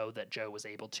convinces Joe that Joe was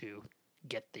able to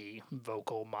get the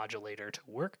vocal modulator to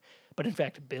work. But in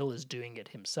fact, Bill is doing it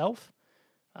himself.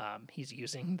 He's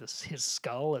using his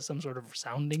skull as some sort of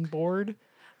sounding board.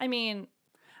 I mean,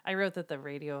 I wrote that the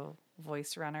radio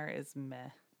voice runner is meh.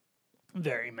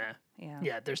 Very meh. Yeah.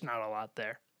 Yeah, there's not a lot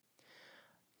there.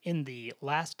 In the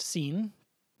last scene,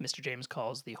 Mr. James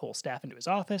calls the whole staff into his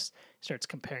office, starts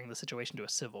comparing the situation to a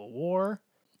civil war.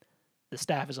 The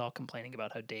staff is all complaining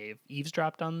about how Dave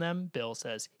eavesdropped on them. Bill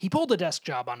says, "He pulled a desk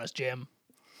job on us, Jim."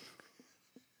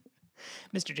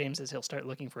 Mr. James says he'll start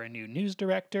looking for a new news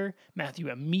director. Matthew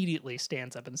immediately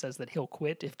stands up and says that he'll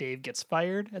quit if Dave gets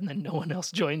fired, and then no one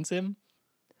else joins him.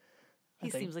 He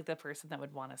seems like the person that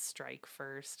would want to strike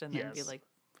first and then be Yes. like,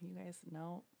 you guys,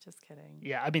 no, just kidding.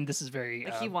 Yeah, I mean, this is very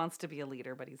Like he wants to be a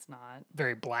leader, but he's not.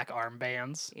 very black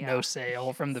armbands. Yeah. No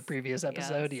sale from the previous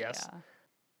episode. Yes. Yeah.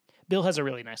 Bill has a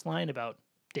really nice line about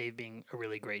Dave being a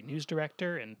really great news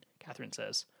director, and Catherine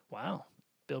says, "Wow,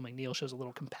 Bill McNeil shows a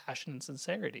little compassion and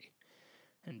sincerity."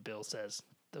 And Bill says,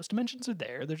 "Those dimensions are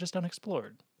there, they're just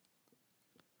unexplored."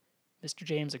 Mr.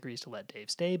 James agrees to let Dave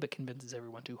stay, but convinces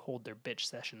everyone to hold their bitch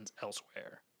sessions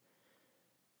elsewhere.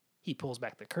 He pulls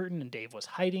back the curtain, and Dave was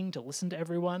hiding to listen to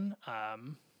everyone.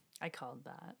 I called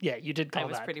that. Yeah, you did call I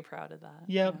was that. pretty proud of that.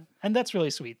 Yep. And that's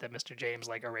really sweet that Mr. James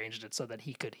arranged it so that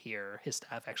he could hear his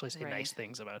staff actually say Right. nice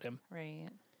things about him. Right.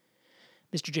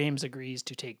 Mr. James agrees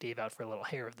to take Dave out for a little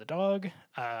hair of the dog.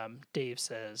 Dave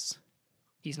says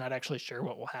he's not actually sure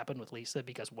what will happen with Lisa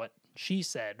because what she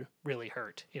said really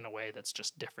hurt in a way that's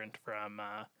just different from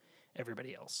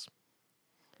everybody else.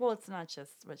 Well, it's not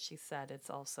just what she said, it's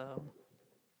also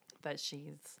that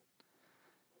she's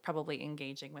probably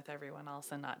engaging with everyone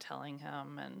else and not telling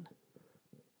him. And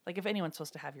like, if anyone's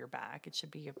supposed to have your back, it should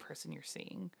be a person you're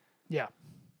seeing. Yeah.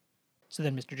 So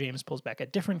then Mr. James pulls back a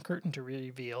different curtain to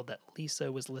reveal that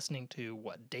Lisa was listening to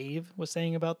what Dave was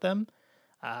saying about them.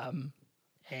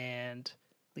 And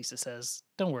Lisa says,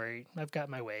 "Don't worry, I've got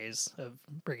my ways of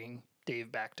bringing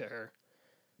Dave back to her."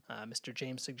 Mr.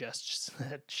 James suggests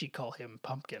that she call him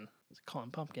Pumpkin. Call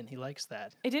him Pumpkin. He likes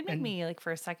that. It did make And- me, like,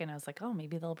 for a second, I was like, oh,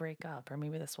 maybe they'll break up, or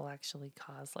maybe this will actually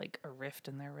cause, like, a rift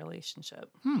in their relationship.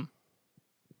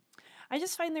 I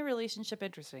just find their relationship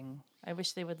interesting. I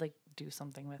wish they would, like, do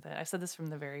something with it. I said this from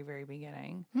the very, very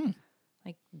beginning.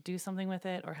 Like, do something with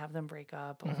it, or have them break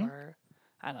up, or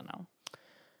I don't know.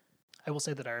 I will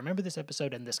say that I remember this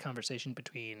episode and this conversation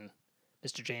between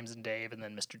Mr. James and Dave and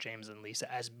then Mr. James and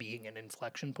Lisa as being an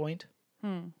inflection point.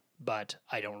 But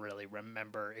I don't really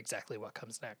remember exactly what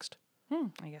comes next.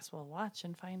 I guess we'll watch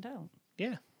and find out.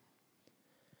 Yeah.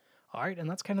 All right, and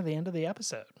that's kind of the end of the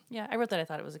episode. Yeah, I wrote that I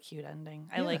thought it was a cute ending.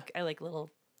 I Yeah. like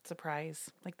little surprise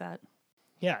like that.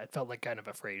 Yeah, it felt like kind of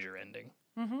a Frasier ending.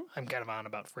 I'm kind of on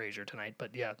about Frasier tonight,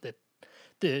 but yeah,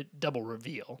 the double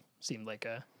reveal seemed like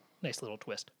a nice little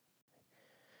twist.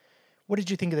 What did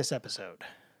you think of this episode?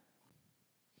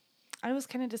 I was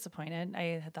kind of disappointed.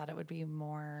 I had thought it would be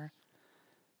more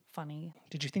funny.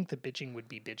 Did you think the bitching would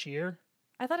be bitchier?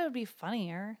 I thought it would be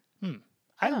funnier.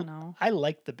 I don't know. I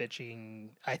liked the bitching.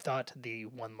 I thought the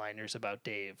one-liners about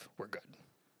Dave were good.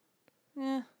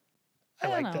 Yeah. I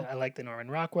don't like know. I like the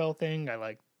Norman Rockwell thing. I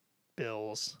like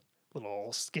Bill's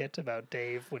little skit about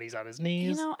Dave when he's on his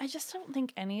knees. You know, I just don't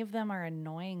think any of them are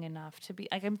annoying enough to be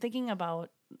like, I'm thinking about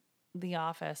The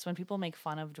Office when people make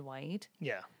fun of Dwight.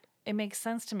 Yeah. It makes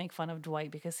sense to make fun of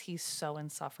Dwight because he's so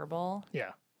insufferable.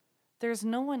 Yeah. There's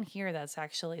no one here that's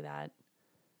actually that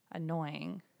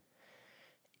annoying.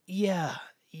 Yeah.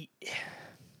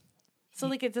 So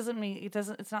like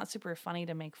it's not super funny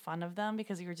to make fun of them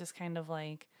because you're just kind of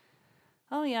like,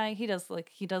 oh yeah, he does look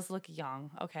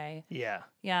young. Okay. Yeah.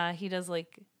 Yeah, he does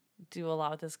like do a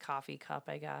lot with his coffee cup,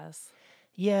 I guess.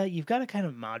 Yeah, you've got to kind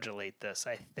of modulate this,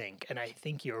 I think. And I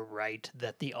think you're right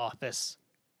that The Office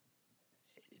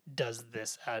does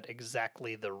this at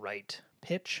exactly the right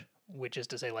pitch, which is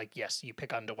to say, like, yes, you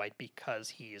pick on Dwight because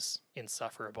he's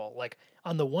insufferable. Like,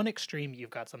 on the one extreme, you've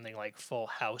got something like Full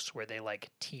House where they, like,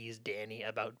 tease Danny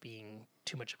about being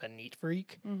too much of a neat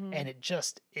freak. And it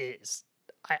just is.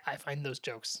 I find those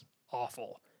jokes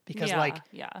awful. Because,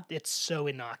 it's so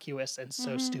innocuous and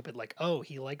so stupid. Like, oh,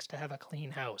 he likes to have a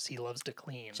clean house. He loves to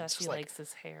clean. It's Jesse just like, likes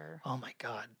his hair. oh my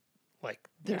God. Like,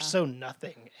 they're Yeah. so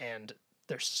nothing and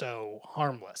they're so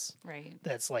harmless. Right.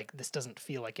 That's like, this doesn't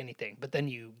feel like anything. But then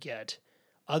you get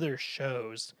other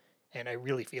shows, and I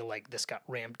really feel like this got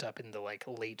ramped up in the, like,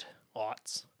 late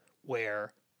aughts,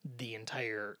 where the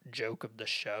entire joke of the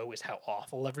show is how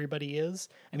awful everybody is.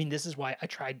 I mean, this is why I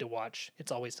tried to watch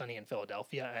It's Always Sunny in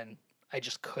Philadelphia, and I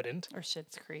just couldn't. Or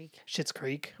Schitt's Creek. Schitt's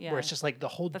Creek, Yeah. where it's just like the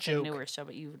whole That's joke. a newer show,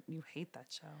 but you hate that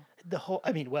show.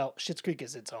 Schitt's Creek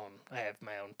is its own. I have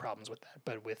my own problems with that,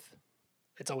 but with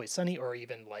It's Always Sunny or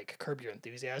even like Curb Your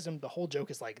Enthusiasm, the whole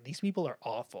joke is like these people are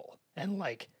awful, and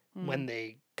like when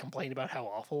they complain about how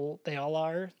awful they all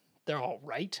are, they're all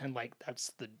right, and like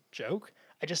that's the joke.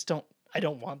 I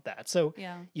don't want that. So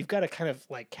Yeah. you've got to kind of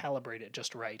like calibrate it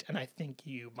just right, and I think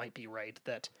you might be right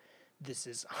that this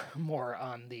is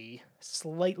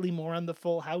slightly more on the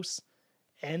Full House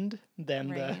end than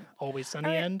the Right. Always Sunny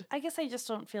Or end. I guess I just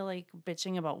don't feel like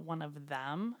bitching about one of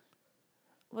them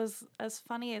was as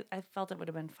funny. I felt it would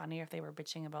have been funnier if they were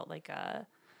bitching about like a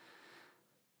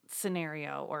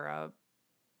scenario or a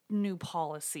new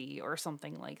policy or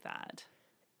something like that.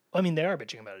 I mean, they are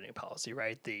bitching about a new policy,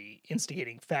 right? The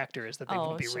instigating factor is that they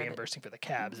won't be sure, reimbursing for the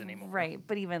cabs anymore. Right,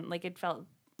 but even like it felt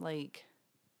like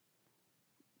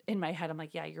in my head, I'm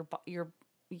like, yeah,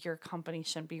 your company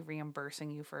shouldn't be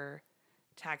reimbursing you for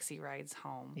taxi rides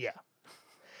home. Yeah.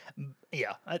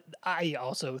 Yeah. I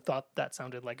also thought that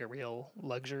sounded like a real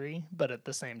luxury, but at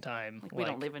the same time, Like we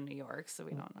don't live in New York, so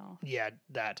we don't know. yeah,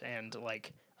 that and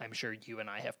like I'm sure you and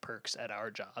I have perks at our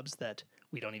jobs that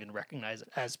we don't even recognize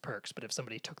as perks, but if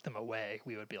somebody took them away,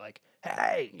 we would be like,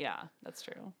 "Hey!" Yeah, that's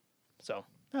true. So,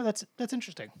 no, that's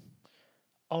interesting.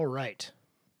 All right.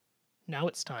 Now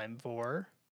it's time for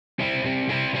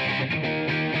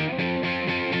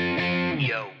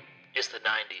Yo, it's the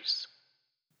 90s.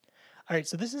 All right,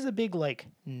 so this is a big like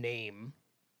name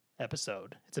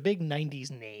episode. It's a big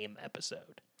 90s name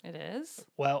episode. It is?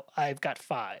 Well, I've got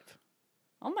 5.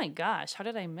 Oh my gosh, how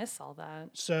did I miss all that?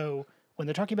 So when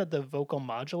they're talking about the vocal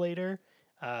modulator,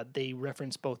 they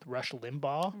reference both Rush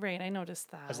Limbaugh Right, I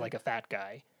noticed that. as like a fat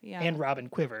guy Yeah. and Robin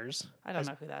Quivers. I don't as-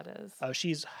 know who that is.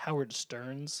 She's Howard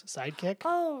Stern's sidekick.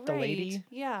 Oh, right. the lady.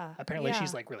 Yeah. Apparently yeah.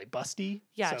 she's like really busty.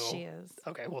 Yeah, so- she is.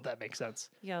 Okay, well that makes sense.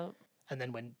 Yep. And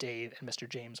then when Dave and Mr.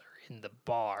 James are in the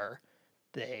bar,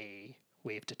 they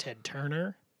wave to Ted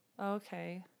Turner,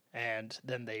 Okay. and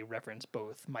then they reference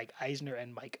both Mike Eisner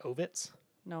and Mike Ovitz.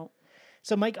 Nope.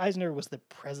 So Mike Eisner was the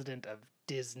president of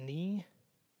Disney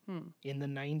in the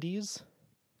 90s.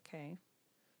 Okay.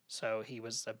 So he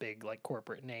was a big like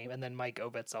corporate name. And then Mike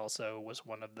Ovitz also was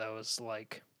one of those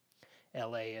like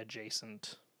LA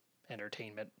adjacent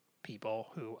entertainment people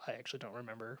who I actually don't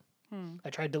remember. I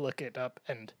tried to look it up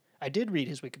and I did read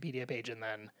his Wikipedia page and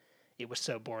then it was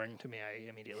so boring to me I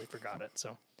immediately forgot it.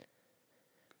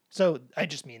 So I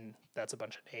just mean that's a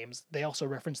bunch of names. They also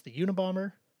reference the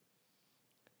Unabomber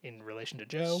in relation to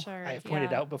Joe. Sure, I have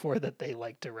pointed yeah. out before that they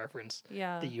like to reference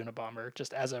Yeah. the Unabomber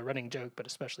just as a running joke, but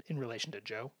especially in relation to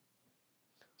Joe.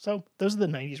 So those are the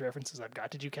 90s references I've got.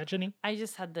 Did you catch any? I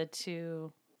just had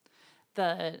the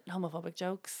homophobic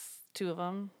jokes, 2 of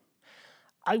them.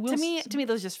 I will To me,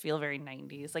 those just feel very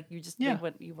 90s. Like you Yeah.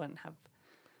 you wouldn't have.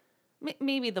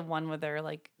 Maybe the one where they're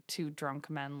like 2 drunk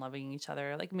men loving each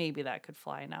other. Like maybe that could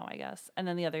fly now, I guess. And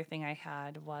then the other thing I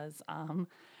had was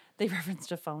they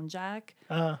referenced a phone jack,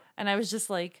 and I was just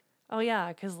like, oh yeah,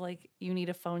 because like you need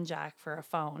a phone jack for a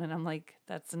phone, and I'm like,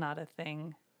 that's not a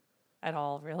thing at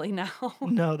all, really now.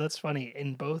 No, that's funny.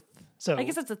 In both, so I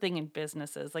guess that's a thing in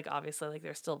businesses. Like obviously, like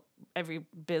there's still every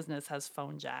business has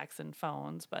phone jacks and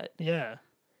phones, but yeah,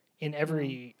 in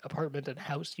every apartment and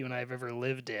house you and I have ever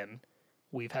lived in,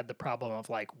 we've had the problem of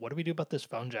like, what do we do about this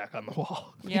phone jack on the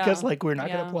wall? Because Yeah, like we're not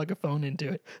going yeah. to plug a phone into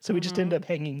it, so we just end up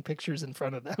hanging pictures in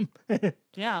front of them.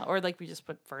 yeah, or like we just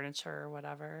put furniture or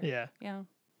whatever. Yeah, Yeah.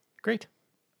 great.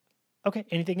 Okay,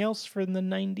 anything else from the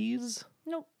 90s?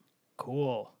 Nope.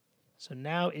 Cool. So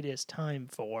now it is time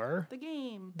for The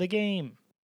game. the game.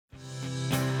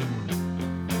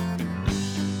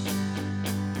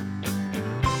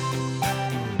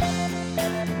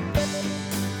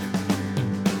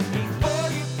 Before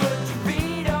you put your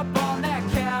feet up on that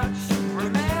couch,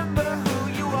 remember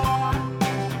who you are.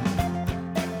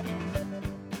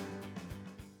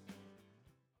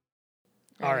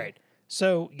 All right.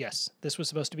 So, yes, this was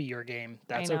supposed to be your game.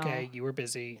 That's know. okay. You were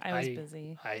busy. I was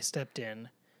busy. I stepped in.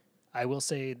 I will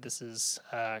say this is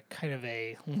kind of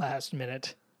a last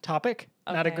minute topic.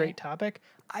 Not a Okay. great topic.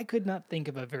 I could not think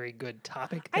of a very good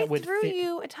topic that I would threw fit.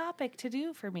 you a topic to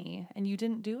do for me, and you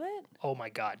didn't do it? Oh my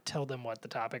God. Tell them what the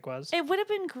topic was. It would have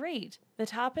been great. The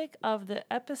topic of the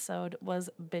episode was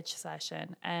bitch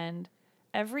session, and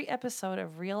every episode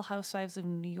of Real Housewives of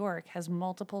New York has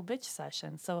multiple bitch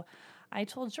sessions. So I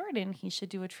told Jordan he should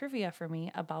do a trivia for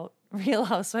me about Real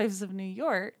Housewives of New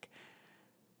York.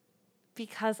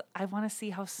 Because I want to see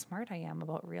how smart I am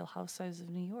about Real Housewives of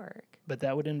New York. But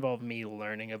that would involve me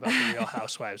learning about the Real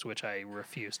Housewives, which I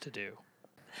refuse to do.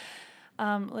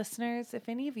 Listeners, if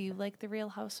any of you like the Real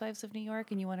Housewives of New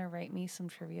York and you want to write me some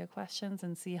trivia questions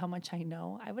and see how much I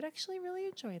know, I would actually really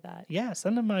enjoy that. Yeah,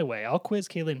 send them my way. I'll quiz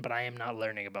Kaylin, but I am not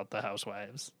learning about the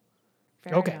Housewives.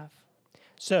 Fair Okay. enough.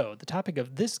 So the topic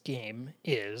of this game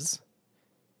is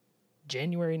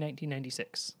January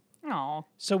 1996. Oh,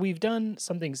 So we've done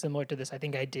something similar to this. I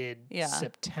think I did Yeah.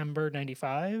 September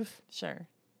 95. sure.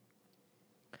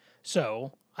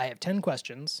 So I have 10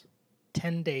 questions,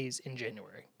 10 days in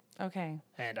January. Okay.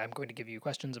 And I'm going to give you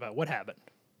questions about what happened.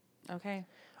 Okay.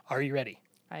 Are you ready?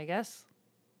 I guess.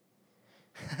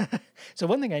 So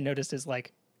one thing I noticed is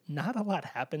like not a lot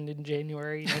happened in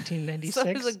January So 1996.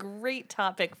 it's a great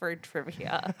topic for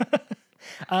trivia.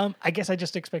 I guess I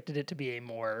just expected it to be a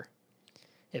more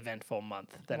eventful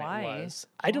month than Why? it was.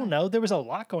 I don't know. There was a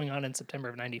lot going on in September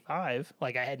of 95.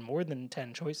 Like I had more than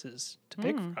 10 choices to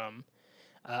pick from.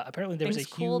 Apparently there Things was a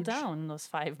huge cooled down in those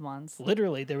 5 months.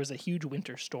 Literally, there was a huge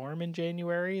winter storm in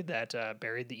January that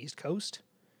buried the East Coast.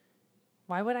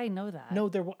 Why would I know that? No,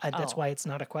 that's Oh. why it's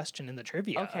not a question in the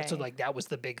trivia. So, Okay. like, that was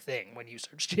the big thing. When you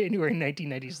search January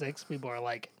 1996, people are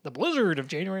like, the blizzard of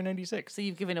January 96. So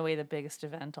you've given away the biggest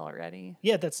event already.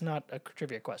 Yeah, that's not a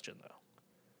trivia question,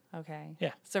 though. Okay.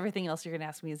 Yeah. So everything else you're going to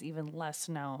ask me is even less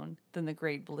known than the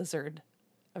Great Blizzard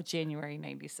of January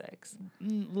 96.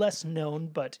 Less known,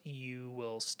 but you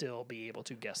will still be able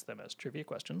to guess them as trivia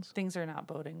questions. Things are not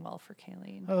boding well for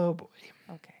Kayleen. Oh, boy.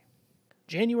 Okay.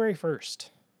 January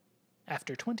 1st.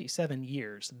 After 27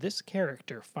 years, this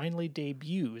character finally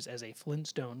debuts as a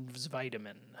Flintstones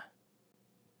vitamin.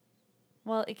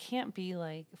 Well, it can't be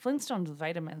like Flintstones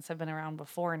vitamins have been around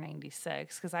before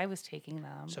 96 because I was taking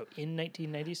them. So, in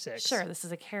 1996... Sure, this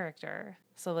is a character.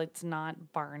 So it's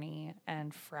not Barney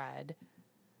and Fred.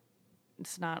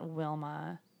 It's not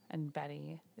Wilma and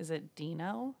Betty. Is it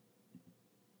Dino?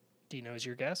 Dino's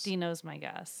your guess? Dino's my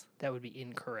guess. That would be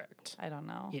incorrect. I don't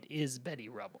know. It is Betty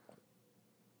Rubble.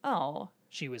 Oh,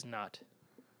 She was not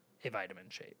a vitamin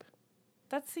shape.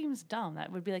 that seems dumb.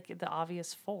 That would be like the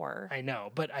obvious 4. I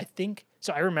know, but I think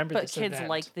so. I remember But this kids event.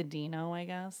 like the Dino, I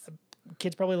guess.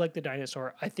 Kids probably like the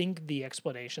dinosaur. I think the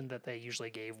explanation that they usually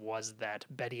gave was that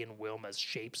Betty and Wilma's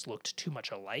shapes looked too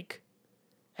much alike,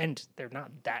 and they're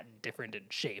not that different in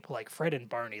shape. Like Fred and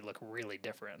Barney look really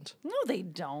different. No, they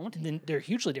don't. And then they're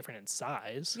hugely different in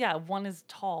size. Yeah, one is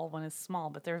tall, one is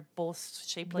small, but they're both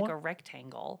shaped like What? a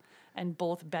rectangle. And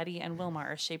both Betty and Wilma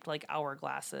are shaped like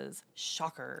hourglasses.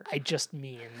 Shocker. I just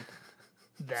mean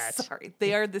that. Sorry.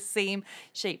 They are the same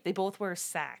shape. They both wear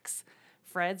sacks.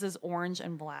 Fred's is orange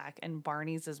and black, and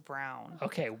Barney's is brown.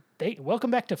 Okay,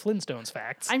 welcome back to Flintstones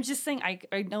facts. I'm just saying,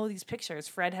 I know these pictures.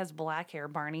 Fred has black hair,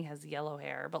 Barney has yellow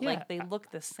hair, but Yeah, like they look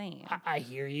the same. I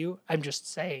hear you. I'm just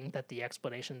saying that the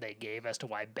explanation they gave as to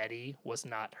why Betty was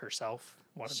not herself,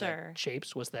 one of Sure. the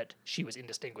shapes, was that she was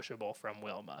indistinguishable from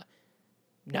Wilma.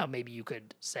 Now, maybe you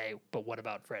could say, but what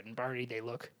about Fred and Barney? They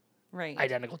look Right.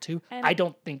 identical too. And- I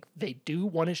don't think they do.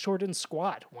 One is short and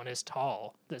squat. One is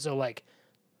tall. So, like,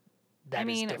 that I is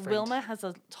mean, different. Wilma has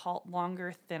a tall,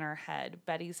 longer, thinner head.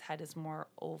 Betty's head is more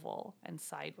oval and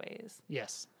sideways.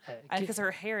 Yes. Because her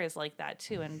hair is like that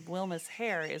too, and Wilma's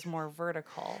hair is more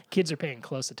vertical. Kids are paying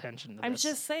close attention to I'm this.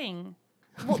 just saying.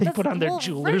 They put on their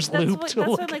jeweler's that's loop what, to that's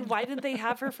look what, like, at why didn't they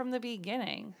have her from the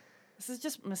beginning? This is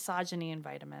just misogyny and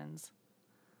vitamins.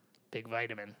 Big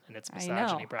vitamin, and it's I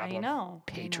misogyny know, problem. I know.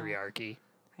 Patriarchy.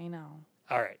 I know.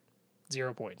 All right.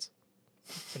 0 points.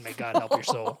 And may God help your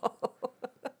soul.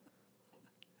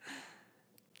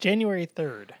 January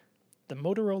 3rd, the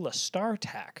Motorola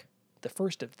StarTAC, the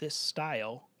first of this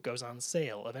style, goes on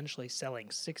sale, eventually selling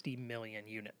 60 million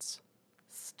units.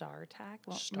 StarTAC?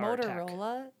 Well, StarTAC.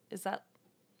 Motorola? Isn't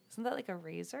that like a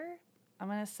razor? I'm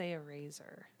going to say a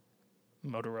razor.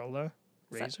 Motorola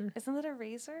razor? Isn't it a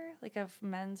razor? Like a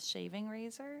men's shaving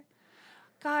razor?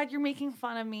 God, you're making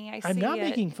fun of me. I see I'm not it.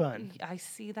 making fun. I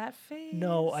see that face.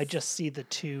 No, I just see the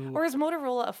two. Or is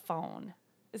Motorola a phone?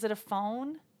 Is it a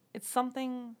phone? It's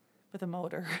something with a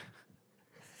motor.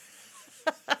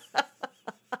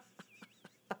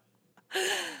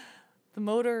 The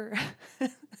motor,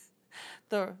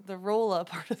 the roll-up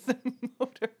part of the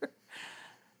motor.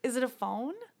 Is it a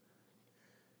phone?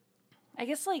 I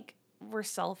guess like were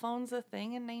cell phones a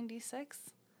thing in '96?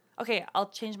 Okay, I'll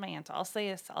change my answer. I'll say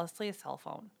a cell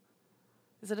phone.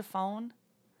 Is it a phone?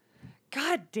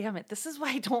 God damn it! This is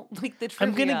why I don't like the trivia.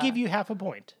 I'm going to give you half a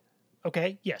point.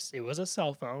 Okay, yes, it was a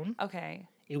cell phone. Okay.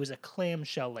 It was a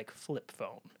clamshell like flip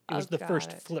phone. It Oh, was the got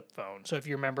first it. flip phone. So if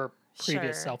you remember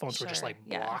previous Sure, cell phones were just sure, like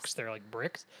yes. blocks. They're like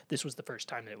bricks. This was the first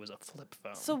time that it was a flip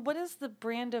phone. So what is the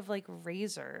brand of like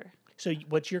razor? So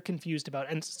what you're confused about,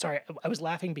 and sorry, I was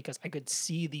laughing because I could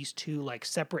see these two like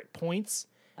separate points.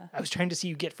 I was trying to see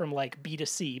you get from like B to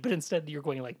C, but instead you're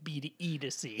going like B to E to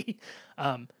C.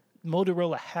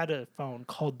 Motorola had a phone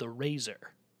called the Razor,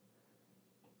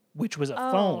 which was a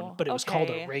phone, but it was called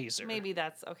a okay. Razor. Maybe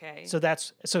that's okay. So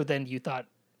then you thought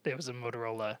it was a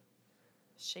Motorola,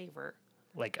 Shaver.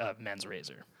 like a men's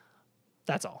razor.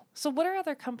 That's all. So what are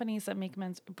other companies that make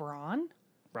men's Braun?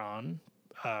 Ron,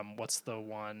 what's the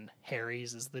one?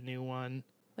 Harry's is the new one.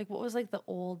 Like what was like the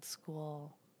old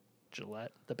school?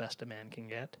 Gillette, the best a man can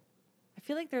get. I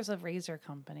feel like there's a razor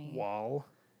company. Wall,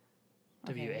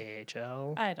 Okay.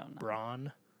 WAHL, I don't know.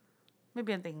 Braun.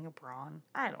 Maybe I'm thinking of Braun.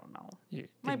 I don't know. You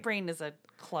My think- brain is a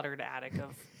cluttered attic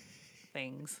of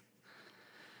things.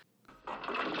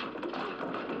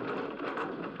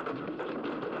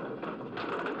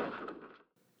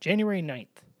 January 9th,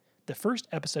 the first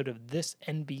episode of this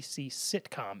NBC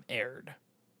sitcom aired.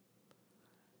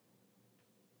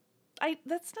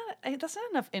 That's not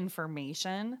enough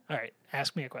information. All right,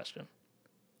 ask me a question.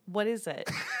 What is it?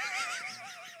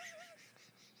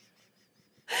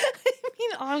 I mean,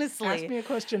 honestly. Ask me a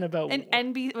question about An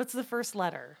NB. What's the first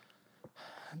letter?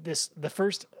 the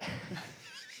first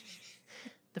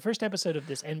episode of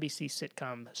this NBC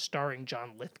sitcom starring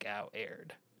John Lithgow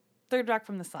aired. Third Rock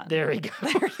from the Sun. There we go.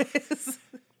 There it is.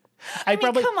 I mean,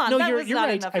 probably come on, no, that you're was you're not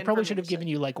right. enough I probably should have information. given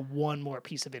you like one more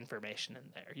piece of information in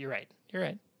there. You're right. You're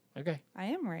right. Okay. I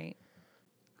am right.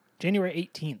 January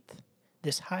 18th,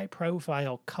 this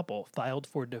high-profile couple filed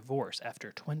for divorce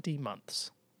after 20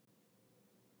 months.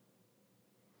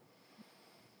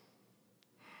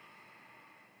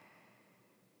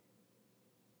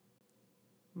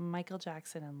 Michael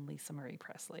Jackson and Lisa Marie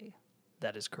Presley.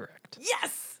 That is correct.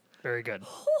 Yes. Very good.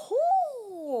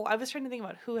 Hoo-hoo! I was trying to think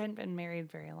about who hadn't been married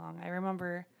very long. I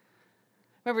remember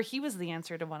he was the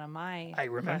answer to one of my I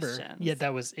remember. questions. Yeah,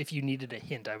 that was, if you needed a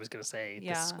hint, I was going to say this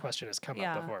Yeah. question has come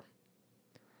Yeah. up before.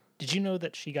 Did you know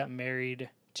that she got married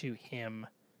to him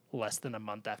less than a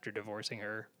month after divorcing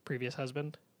her previous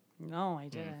husband? No, I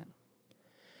didn't.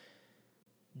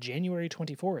 January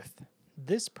 24th,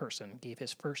 this person gave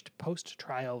his first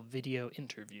post-trial video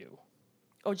interview.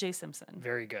 O.J. Simpson.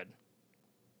 Very good.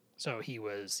 So he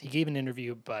gave an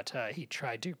interview, but he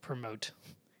tried to promote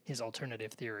his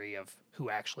alternative theory of who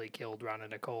actually killed Ron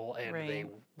and Nicole, and they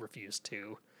Right. refused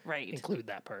to Right. include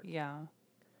that part. Yeah.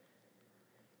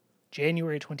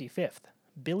 January 25th,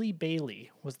 Billy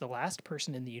Bailey was the last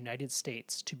person in the United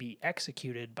States to be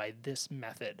executed by this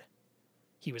method.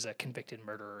 He was a convicted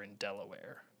murderer in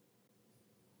Delaware.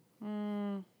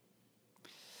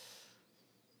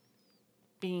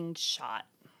 Being shot.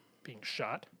 Being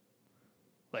shot?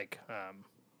 Like,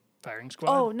 firing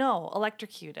squad? Oh, no.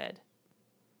 Electrocuted.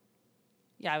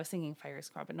 Yeah, I was thinking fire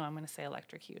squad, but no, I'm going to say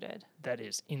electrocuted. That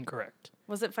is incorrect.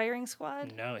 Was it firing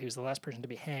squad? No, he was the last person to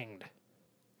be hanged.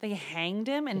 They hanged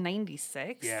him in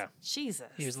 96? Yeah.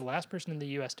 Jesus. He was the last person in the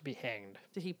U.S. to be hanged.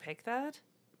 Did he pick that?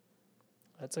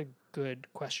 That's a good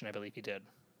question. I believe he did.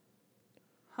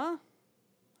 Huh.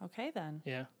 Okay, then.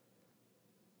 Yeah.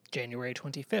 January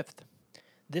 25th.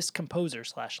 This composer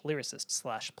slash lyricist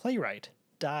slash playwright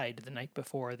died the night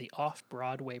before the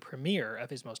off-Broadway premiere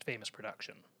of his most famous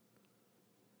production.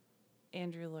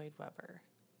 Andrew Lloyd Webber.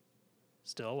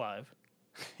 Still alive.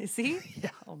 Is he?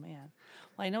 Yeah. Oh, man.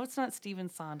 Well, I know it's not Stephen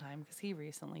Sondheim because he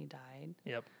recently died.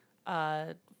 Yep.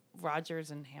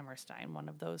 Rogers and Hammerstein, one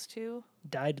of those two.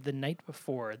 Died the night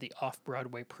before the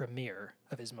off-Broadway premiere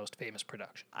of his most famous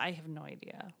production. I have no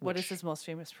idea. What is Which- his most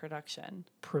famous production?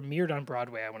 Premiered on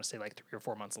Broadway, I want to say like 3 or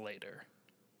 4 months later.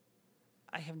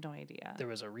 I have no idea. There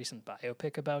was a recent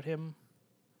biopic about him.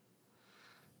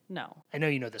 No. I know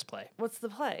you know this play. What's the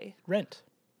play? Rent.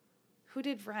 Who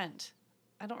did Rent?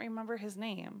 I don't remember his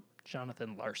name.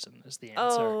 Jonathan Larson is the answer.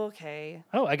 Oh, okay.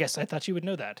 Oh, I guess I thought you would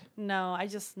know that. No, I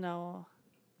just know.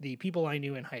 The people I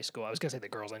knew in high school, I was going to say the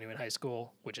girls I knew in high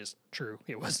school, which is true.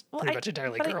 It was Well, pretty much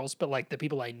entirely but girls, but like the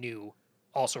people I knew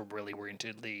also really were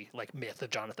into the like myth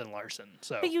of Jonathan Larson.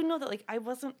 So But you know that, like, I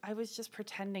was just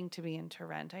pretending to be into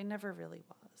Rent. I never really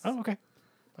was. Oh, okay.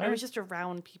 I was just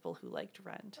around people who liked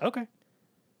Rent. Okay.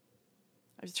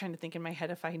 I was trying to think in my head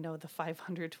if I know the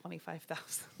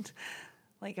 525,000.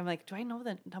 Like, I'm like, do I know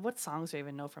that? What songs do I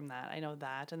even know from that? I know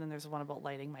that. And then there's one about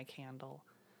lighting my candle.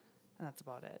 And that's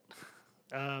about it.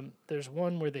 There's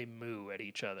one where they moo at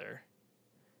each other.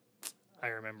 I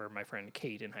remember my friend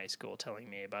Kate in high school telling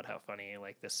me about how funny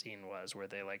like this scene was where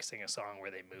they like sing a song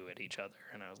where they moo at each other,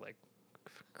 and I was like,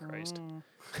 Christ.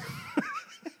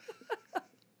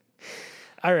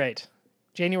 All right.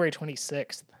 January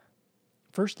 26th.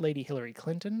 First Lady Hillary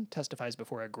Clinton testifies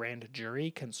before a grand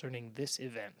jury concerning this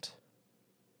event.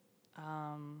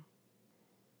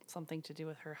 Something to do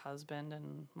with her husband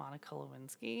and Monica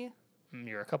Lewinsky.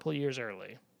 You're a couple of years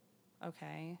early.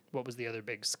 Okay. What was the other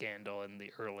big scandal in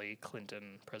the early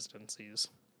Clinton presidencies?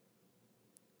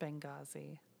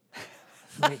 Benghazi.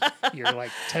 Wait, you're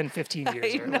like 10, 15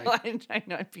 years early. I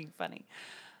know I'm being funny.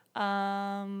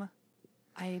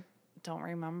 I don't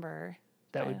remember.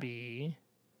 That would be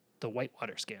the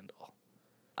Whitewater scandal.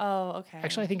 Oh, okay.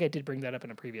 Actually, I think I did bring that up in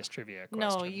a previous trivia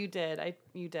question. No, you did.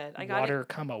 You did. I got Water, it.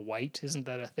 comma, white. Isn't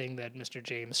that a thing that Mr.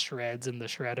 James shreds in the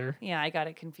shredder? Yeah, I got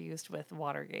it confused with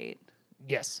Watergate.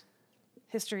 Yes.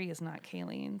 History is not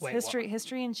Kayleen's. Wait,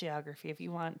 history and geography, if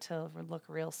you want to look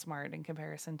real smart in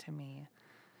comparison to me.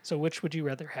 So which would you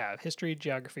rather have, history,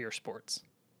 geography, or sports?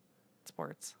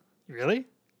 Sports. Really?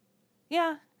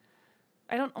 Yeah.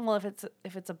 I don't well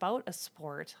if it's about a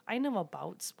sport. I know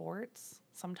about sports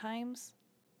sometimes,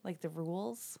 like the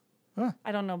rules. Huh.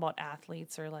 I don't know about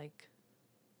athletes or like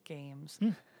games.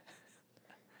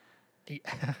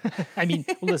 I mean,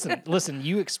 listen,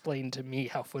 you explained to me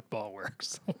how football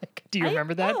works. Like, do you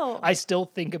remember that? know. I still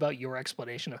think about your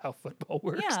explanation of how football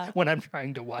works Yeah. when I'm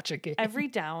trying to watch a game. Every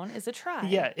down is a try.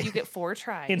 Yeah. You get 4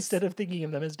 tries. Instead of thinking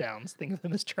of them as downs, think of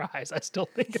them as tries. I still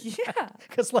think of Yeah.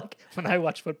 Because, like, when I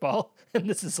watch football, and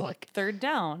this is like, 3rd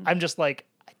down. I'm just like,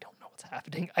 I don't know what's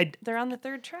happening. They're on the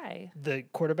 3rd try. The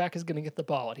quarterback is going to get the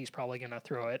ball, and he's probably going to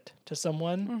throw it to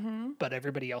someone, but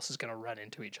everybody else is going to run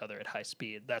into each other at high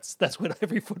speed. That's what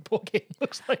every football game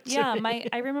looks like to Yeah, me.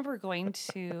 I remember going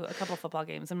to a couple football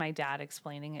games and my dad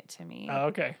explaining it to me. Oh,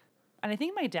 okay. And I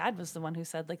think my dad was the one who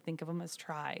said, like, think of them as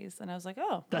tries. And I was like,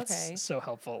 oh, That's okay. so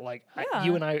helpful. Like, Yeah.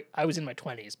 you and I was in my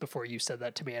 20s before you said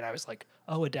that to me, and I was like,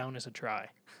 oh, a down is a try.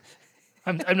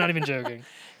 I'm not even joking.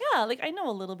 Yeah, like, I know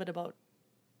a little bit about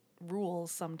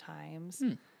rules sometimes.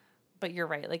 But you're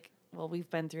right. Like, well, we've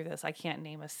been through this. I can't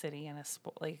name a city and a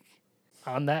sport. Like,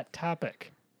 On that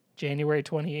topic, January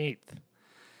 28th,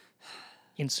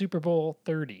 in Super Bowl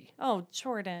 30, oh,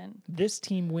 Jordan. this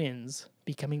team wins,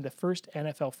 becoming the first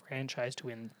NFL franchise to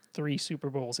win 3 Super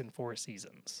Bowls in 4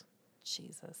 seasons.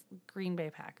 Jesus. Green Bay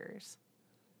Packers.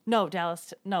 No,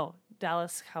 Dallas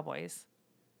Cowboys.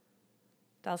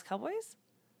 Dallas Cowboys?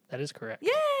 That is correct.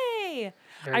 Yay!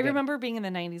 Very I good. remember being in the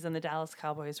 90s and the Dallas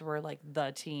Cowboys were like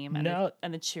the team and, No.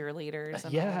 and the cheerleaders. And all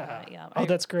of Yeah. that. Yeah. Oh,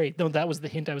 that's great. No, that was the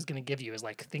hint I was going to give you is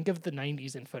like, think of the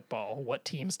 90s in football. What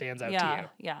team stands out to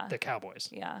you? Yeah. The Cowboys.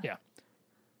 Yeah. Yeah.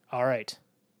 All right.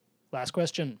 Last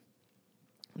question.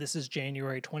 This is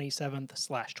January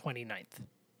 27th/29th.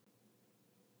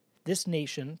 This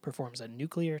nation performs a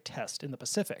nuclear test in the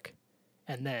Pacific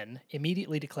and then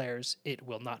immediately declares it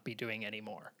will not be doing any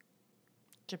more.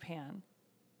 Japan.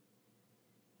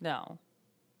 No.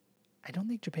 I don't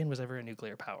think Japan was ever a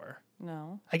nuclear power.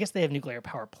 No. I guess they have nuclear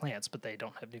power plants, but they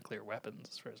don't have nuclear weapons,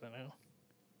 as far as I know.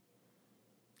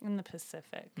 In the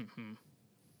Pacific. Mm-hmm.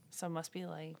 So it must be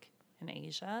like in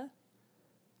Asia,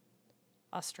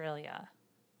 Australia,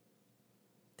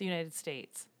 the United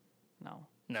States. No.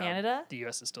 No, Canada? The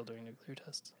U.S. is still doing nuclear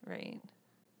tests. Right.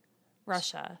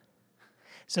 Russia.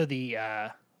 So the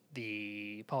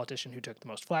politician who took the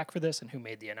most flack for this and who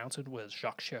made the announcement was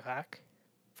Jacques Chirac.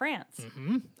 France.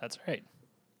 Mm-hmm. That's right.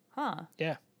 Huh.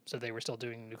 Yeah. So they were still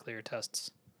doing nuclear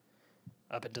tests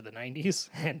up into the 90s.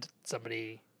 And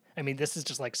somebody, I mean, this is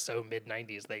just like so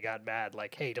mid-90s. They got mad,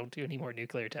 like, hey, don't do any more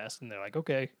nuclear tests. And they're like,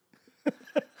 okay.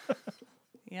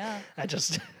 Yeah. I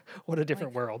just, what a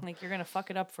different world. Like, you're going to fuck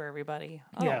it up for everybody.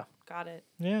 Oh, Yeah. got it.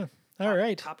 Yeah. All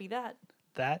right. Copy that.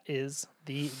 That is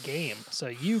the game. So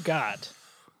you got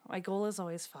My goal is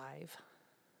always 5.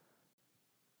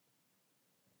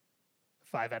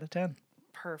 5 out of 10.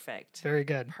 Perfect. Very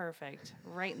good. Perfect.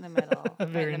 Right in the middle.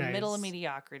 Very right in the middle of nice.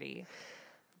 mediocrity.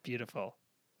 Beautiful.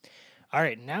 All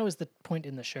right, now is the point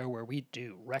in the show where we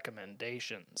do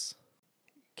recommendations.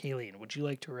 Kayleen, would you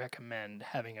like to recommend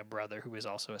having a brother who is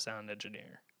also a sound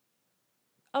engineer?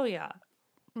 Oh, yeah.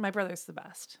 My brother's the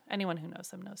best. Anyone who knows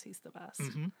him knows he's the best.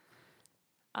 Mm-hmm.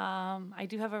 I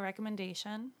do have a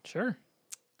recommendation. Sure.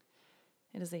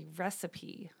 It is a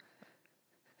recipe.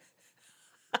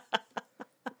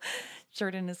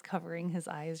 Jordan is covering his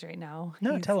eyes right now.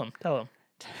 No, He's- tell him. Tell him.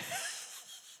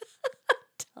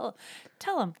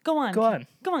 Go on. Go on.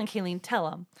 Go on, Kayleen. Tell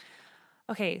him.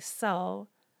 Okay, so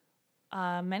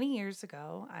many years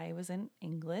ago, I was in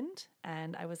England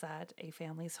and I was at a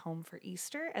family's home for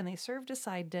Easter, and they served a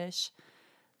side dish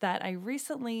that I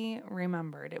recently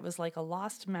remembered. It was like a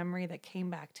lost memory that came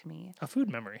back to me. A food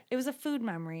memory. It was a food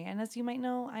memory, and as you might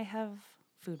know, I have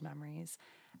food memories.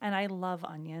 And I love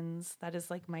onions. That is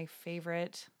like my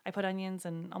favorite. I put onions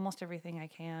in almost everything I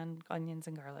can. Onions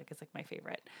and garlic is like my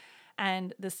favorite.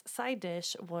 And this side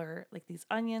dish were like these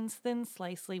onions, thin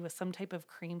slicely with some type of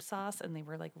cream sauce, and they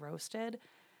were like roasted.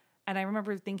 And I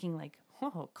remember thinking like,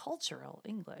 whoa, cultural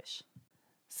English.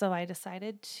 So I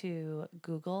decided to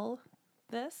Google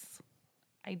this.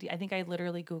 I think I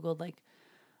literally Googled like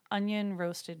onion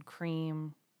roasted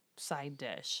cream side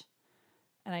dish.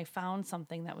 And I found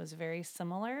something that was very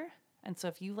similar. And so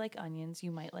if you like onions,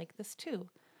 you might like this too.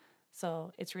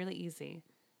 So it's really easy.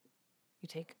 You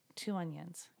take 2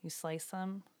 onions, you slice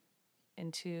them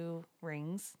into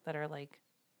rings that are like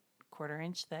 1/4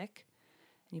 inch thick,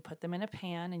 and you put them in a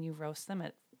pan and you roast them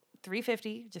at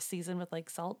 350, just seasoned with like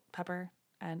salt, pepper,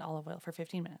 and olive oil for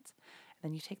 15 minutes. And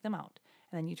then you take them out,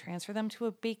 and then you transfer them to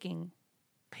a baking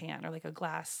pan or like a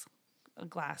glass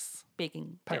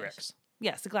baking dish. Pyrex.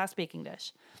 Yes, a glass baking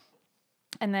dish.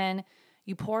 And then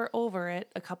you pour over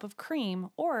it a cup of cream,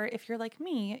 or if you're like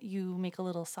me, you make a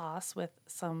little sauce with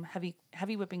some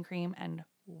heavy whipping cream and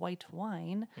white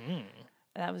wine.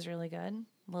 That was really good.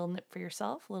 A little nip for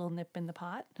yourself, a little nip in the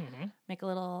pot. Make a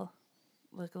little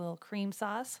cream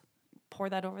sauce. Pour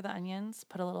that over the onions.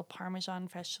 Put a little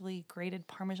freshly grated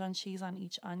Parmesan cheese on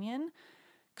each onion.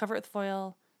 Cover it with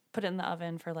foil. Put it in the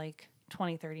oven for like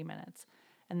 20, 30 minutes.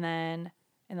 And then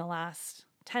in the last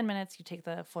 10 minutes, you take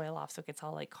the foil off so it gets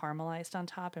all like caramelized on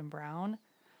top and brown.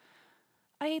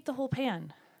 I ate the whole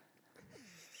pan.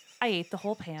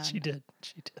 She did.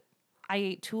 I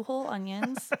ate 2 whole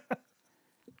onions.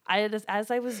 As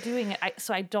I was doing it, I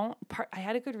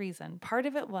had a good reason. Part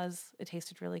of it was it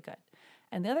tasted really good.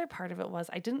 And the other part of it was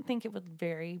I didn't think it would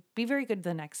be very good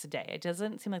the next day. It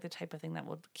doesn't seem like the type of thing that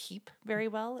would keep very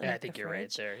well in Yeah, I like, think the you're right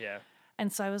fridge. there. Yeah.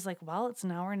 And so I was like, well, it's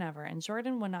now or never. And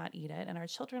Jordan would not eat it, and our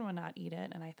children would not eat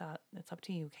it. And I thought, it's up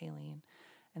to you, Kayleen.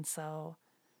 And so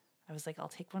I was like, I'll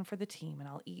take one for the team, and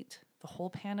I'll eat the whole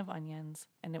pan of onions.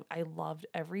 And I loved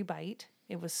every bite.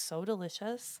 It was so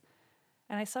delicious.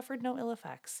 And I suffered no ill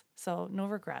effects, so no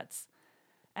regrets.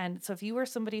 And so if you are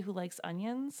somebody who likes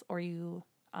onions, or you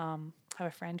have a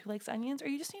friend who likes onions, or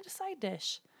you just need a side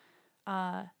dish,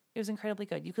 it was incredibly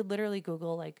good. You could literally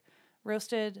Google like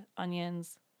roasted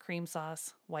onions, cream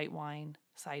sauce, white wine,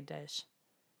 side dish,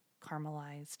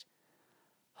 caramelized.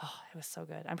 Oh, it was so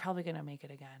good. I'm probably going to make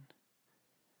it again.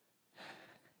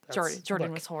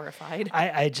 Jordan was horrified.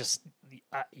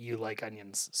 You like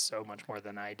onions so much more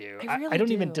than I do. I really I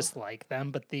don't even do. dislike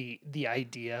them, but the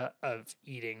idea of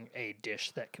eating a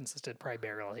dish that consisted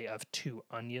primarily of 2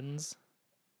 onions.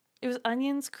 It was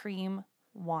onions, cream,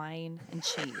 wine, and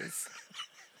cheese.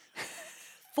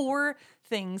 4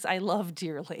 things I love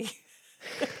dearly.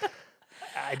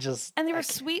 And they were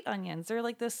sweet onions. They're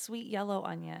like the sweet yellow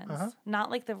onions,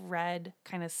 not like the red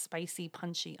kind of spicy,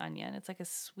 punchy onion. It's like a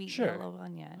sweet yellow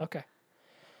onion. Okay.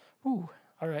 Ooh.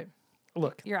 All right.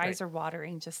 Look. Your eyes are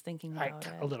watering just thinking about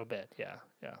it. A little bit. Yeah.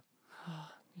 Yeah.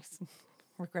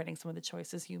 Regretting some of the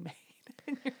choices you made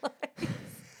in your life.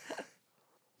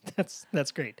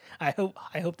 That's great. I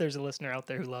hope there's a listener out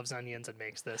there who loves onions and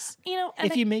makes this. And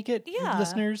if you make it, yeah.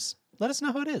 listeners, let us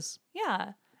know how it is.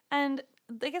 Yeah. And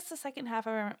I guess the second half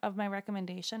of my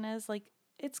recommendation is like,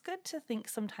 it's good to think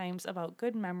sometimes about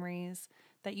good memories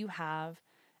that you have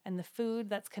and the food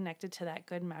that's connected to that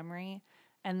good memory.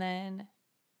 And then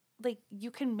like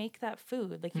you can make that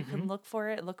food. Like you can look for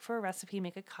it, look for a recipe,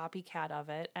 make a copycat of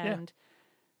it. And,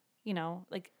 you know,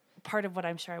 like part of what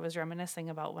I'm sure I was reminiscing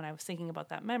about when I was thinking about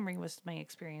that memory was my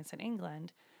experience in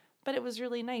England. But it was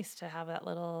really nice to have that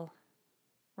little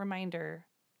reminder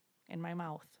in my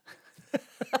mouth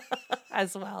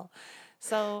as well.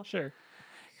 So sure.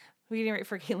 We getting right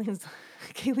for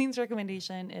Kayleen's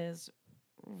recommendation is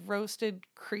roasted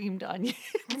creamed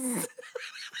onions.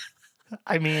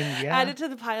 I mean, yeah. Added to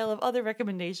the pile of other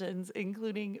recommendations,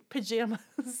 including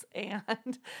pajamas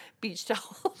and beach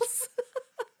towels.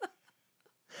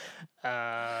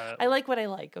 I like what I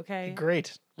like, okay?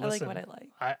 Great. Listen, I like what I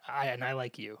like. I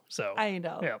like you. So I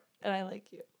know. Yeah. And I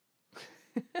like you.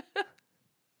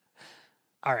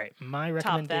 All right. My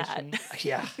recommendation.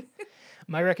 Yeah.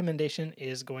 My recommendation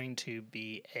is going to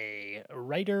be a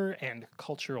writer and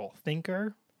cultural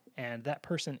thinker, and that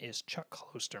person is Chuck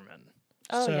Klosterman.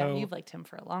 Oh, yeah, you've liked him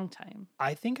for a long time.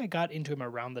 I think I got into him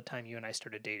around the time you and I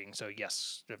started dating, so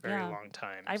yes, a very long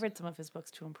time. I read some of his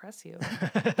books to impress you,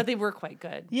 but they were quite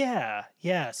good. Yeah.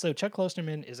 So Chuck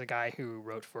Klosterman is a guy who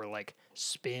wrote for like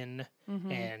Spin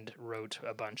and wrote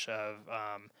a bunch of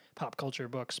pop culture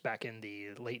books back in the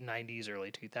late 90s,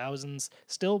 early 2000s,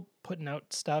 still putting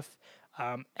out stuff.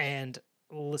 And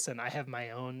listen, I have my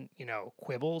own,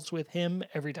 quibbles with him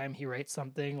every time he writes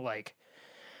something like,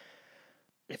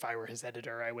 if I were his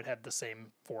editor, I would have the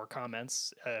same 4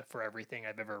 comments for everything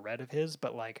I've ever read of his,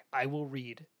 but like I will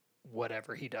read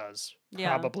whatever he does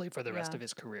probably for the rest of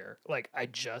his career. Like I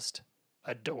just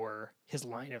adore his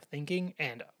line of thinking,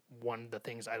 and one of the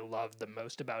things I love the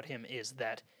most about him is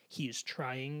that he's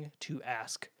trying to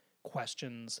ask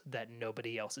questions that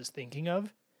nobody else is thinking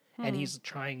of, and he's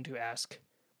trying to ask,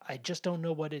 I just don't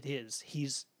know what it is.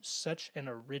 He's such an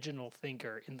original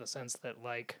thinker in the sense that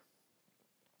like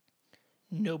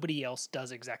nobody else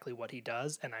does exactly what he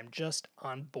does, and I'm just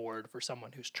on board for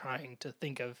someone who's trying to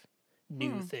think of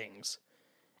new things.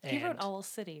 He wrote And Owl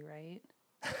City, right?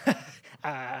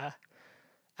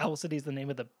 Owl City is the name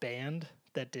of the band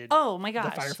that did Oh my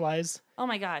gosh. the Fireflies. Oh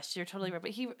my gosh, you're totally right.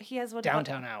 But he has what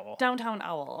Downtown Owl. Downtown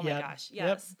Owl. Oh my Yep, gosh. yep.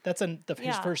 Yes. That's his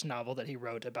Yeah. first novel that he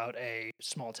wrote about a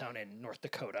small town in North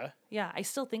Dakota. Yeah, I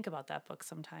still think about that book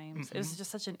sometimes. It was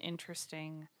just such an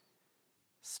interesting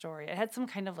story. It had some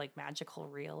kind of like magical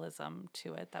realism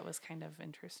to it that was kind of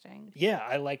interesting. Yeah,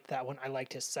 I liked that one. I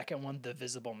liked his second one, The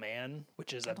Visible Man,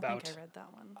 which is I don't about think I read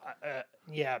that one.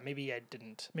 yeah, maybe I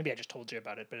didn't. Maybe I just told you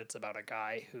about it, but it's about a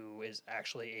guy who is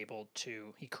actually able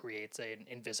to. He creates an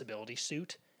invisibility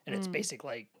suit, and it's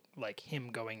basically like him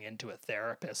going into a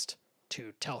therapist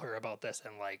to tell her about this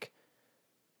and like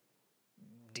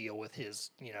deal with his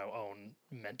own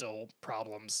mental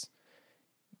problems.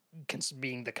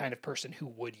 Being the kind of person who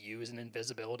would use an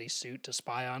invisibility suit to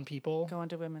spy on people. Go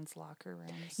into women's locker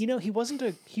rooms. He wasn't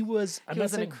a. He was. He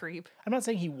wasn't a creep. I'm not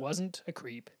saying he wasn't a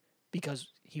creep, because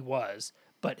he was,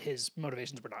 but his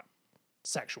motivations were not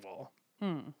sexual.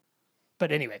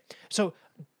 But anyway, so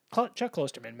Chuck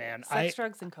Klosterman, man, Sex,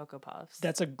 drugs, and Cocoa Puffs.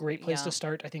 that's a great place Yeah. to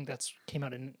start. I think that's came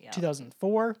out in Yeah.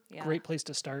 2004. Yeah. Great place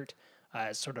to start.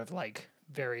 Sort of like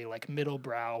very like middle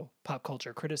brow pop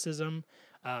culture criticism.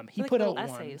 He like put little out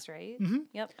essays, right?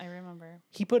 Yep, I remember.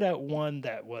 He put out one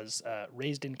that was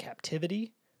Raised in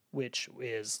Captivity, which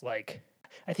is like,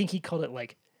 I think he called it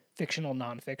like fictional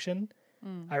nonfiction.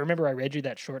 I remember I read you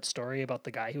that short story about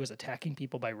the guy who was attacking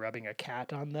people by rubbing a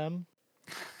cat on them.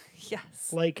 Yes.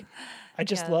 Like, I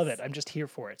just love Yes. it. I'm just here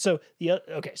for it. So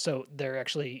so there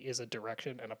actually is a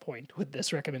direction and a point with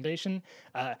this recommendation.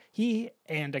 He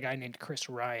and a guy named Chris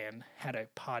Ryan had a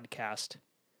podcast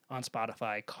on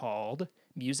Spotify called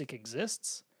Music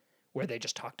Exists, where they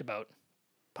just talked about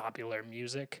popular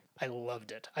music. I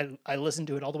loved it. I listened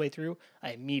to it all the way through.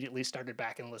 I immediately started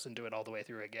back and listened to it all the way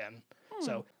through again.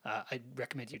 So I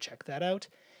recommend you check that out.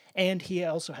 And he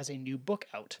also has a new book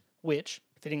out, which,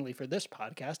 fittingly for this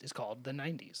podcast, is called The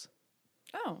 90s.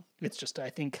 Oh, It's just, I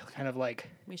think, kind of like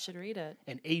we should read it.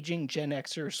 an aging Gen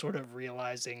Xer sort of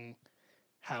realizing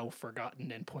how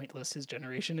forgotten and pointless his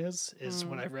generation is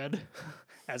what I've read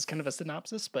as kind of a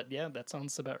synopsis. But yeah, that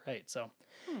sounds about right. So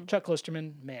Chuck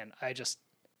Klosterman, man, I just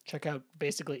check out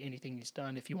basically anything he's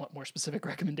done. If you want more specific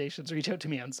recommendations, reach out to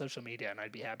me on social media and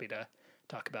I'd be happy to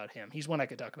talk about him. He's one I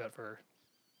could talk about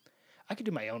I could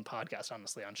do my own podcast,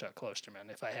 honestly, on Chuck Klosterman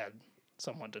if I had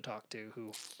someone to talk to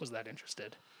who was that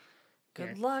interested.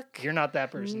 Good luck. You're not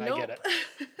that person. I get Nope.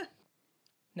 it.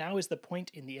 Now is the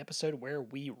point in the episode where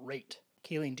we rate.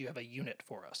 Kayleen, do you have a unit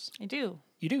for us? I do.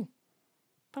 You do.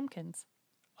 Pumpkins.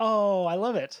 Oh, I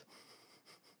love it.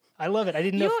 I love it. I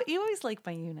didn't know. You always like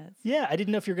my units. Yeah, I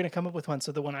didn't know if you were going to come up with one.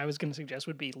 So the one I was going to suggest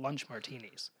would be lunch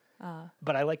martinis.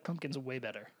 But I like pumpkins way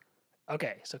better.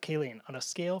 Okay, so Kayleen, on a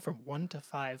scale from 1 to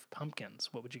 5 pumpkins,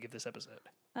 what would you give this episode?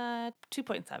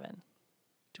 2.7.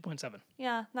 2.7.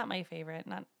 Yeah, not my favorite.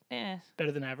 Not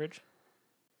Better than average?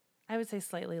 I would say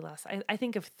slightly less. I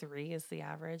think of 3 is the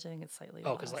average. I think it's slightly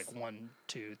Oh, less. because like 1,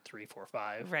 2, 3, 4,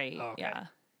 5. Right, Oh, okay. yeah.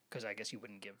 Because I guess you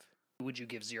wouldn't give. Would you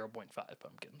give 0.5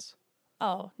 pumpkins?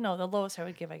 Oh, no, the lowest I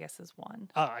would give, I guess, is 1.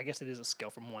 Oh, I guess it is a scale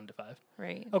from 1 to 5.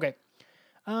 Right. Okay.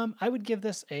 I would give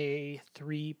this a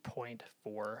 3.4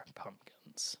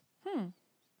 pumpkins.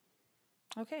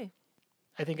 Okay.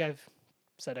 I think I've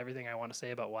said everything I want to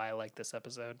say about why I like this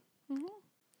episode.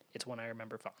 It's one I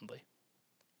remember fondly.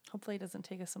 Hopefully it doesn't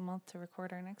take us a month to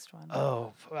record our next one.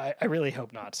 Oh, I really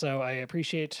hope not. So I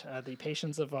appreciate the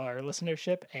patience of our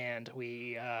listenership, and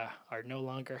we are no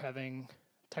longer having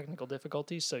technical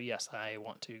difficulties. So yes, I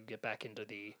want to get back into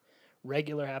the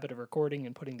regular habit of recording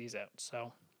and putting these out.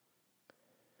 So,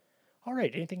 all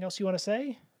right, anything else you want to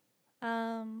say?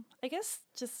 I guess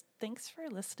just thanks for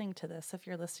listening to this. If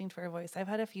you're listening to our voice, I've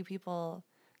had a few people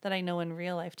that I know in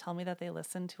real life tell me that they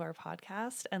listen to our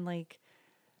podcast, and like,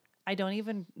 I don't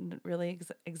even really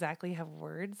exactly have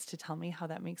words to tell me how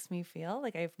that makes me feel.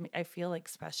 Like I feel like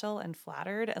special and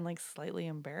flattered and like slightly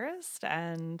embarrassed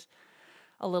and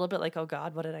a little bit like, oh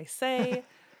God, what did I say?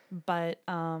 But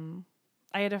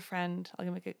I had a friend,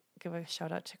 I'll give a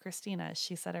shout out to Christina.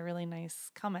 She said a really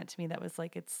nice comment to me that was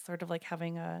like, it's sort of like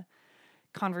having a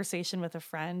conversation with a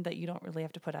friend that you don't really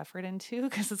have to put effort into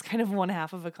because it's kind of one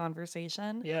half of a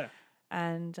conversation. Yeah.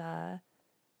 And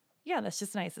yeah, that's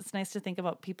just nice. It's nice to think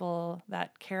about people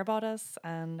that care about us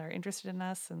and are interested in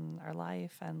us and our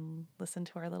life and listen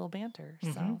to our little banter.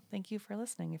 So thank you for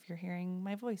listening if you're hearing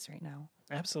my voice right now.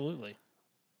 Absolutely.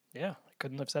 Yeah, I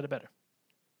couldn't have said it better.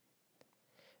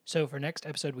 So for next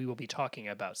episode, we will be talking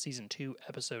about Season 2,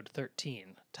 Episode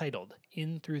 13, titled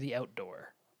In Through the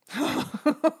Outdoor.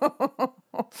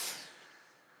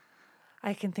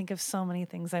 I can think of so many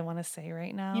things I want to say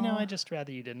right now. You know, I just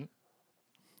rather you didn't.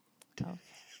 Okay.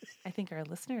 I think our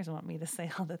listeners want me to say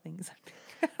all the things.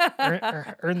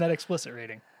 Earn that explicit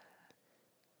rating.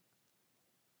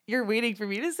 You're waiting for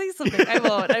me to say something. I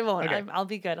won't. Okay. I'll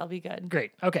be good. I'll be good.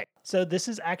 Great. Okay. So this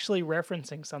is actually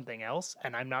referencing something else,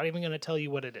 and I'm not even going to tell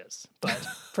you what it is. But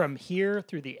from here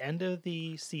through the end of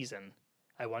the season,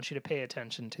 I want you to pay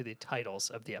attention to the titles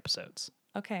of the episodes.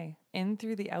 Okay. In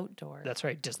Through the Outdoor. That's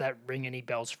right. Does that ring any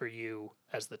bells for you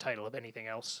as the title of anything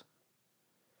else?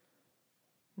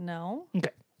 No. Okay.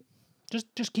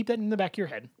 Just keep that in the back of your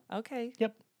head. Okay.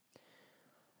 Yep.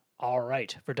 All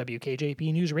right. For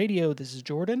WKJP News Radio, this is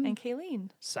Jordan. And Kayleen.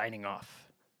 Signing off.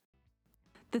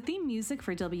 The theme music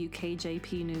for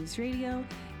WKJP News Radio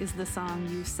is the song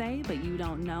You Say But You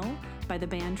Don't Know by the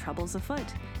band Troubles Afoot.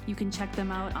 You can check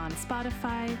them out on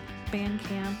Spotify,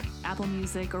 Bandcamp, Apple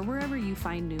Music, or wherever you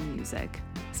find new music.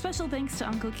 Special thanks to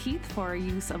Uncle Keith for our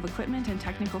use of equipment and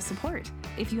technical support.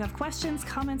 If you have questions,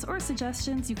 comments, or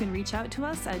suggestions, you can reach out to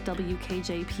us at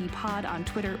WKJPpod on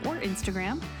Twitter or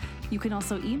Instagram. You can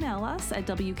also email us at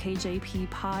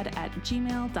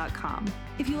wkjppod@gmail.com.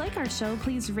 If you like our show,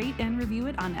 please rate and review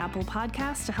it on Apple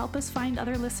Podcasts to help us find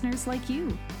other listeners like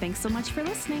you. Thanks so much for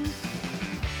listening.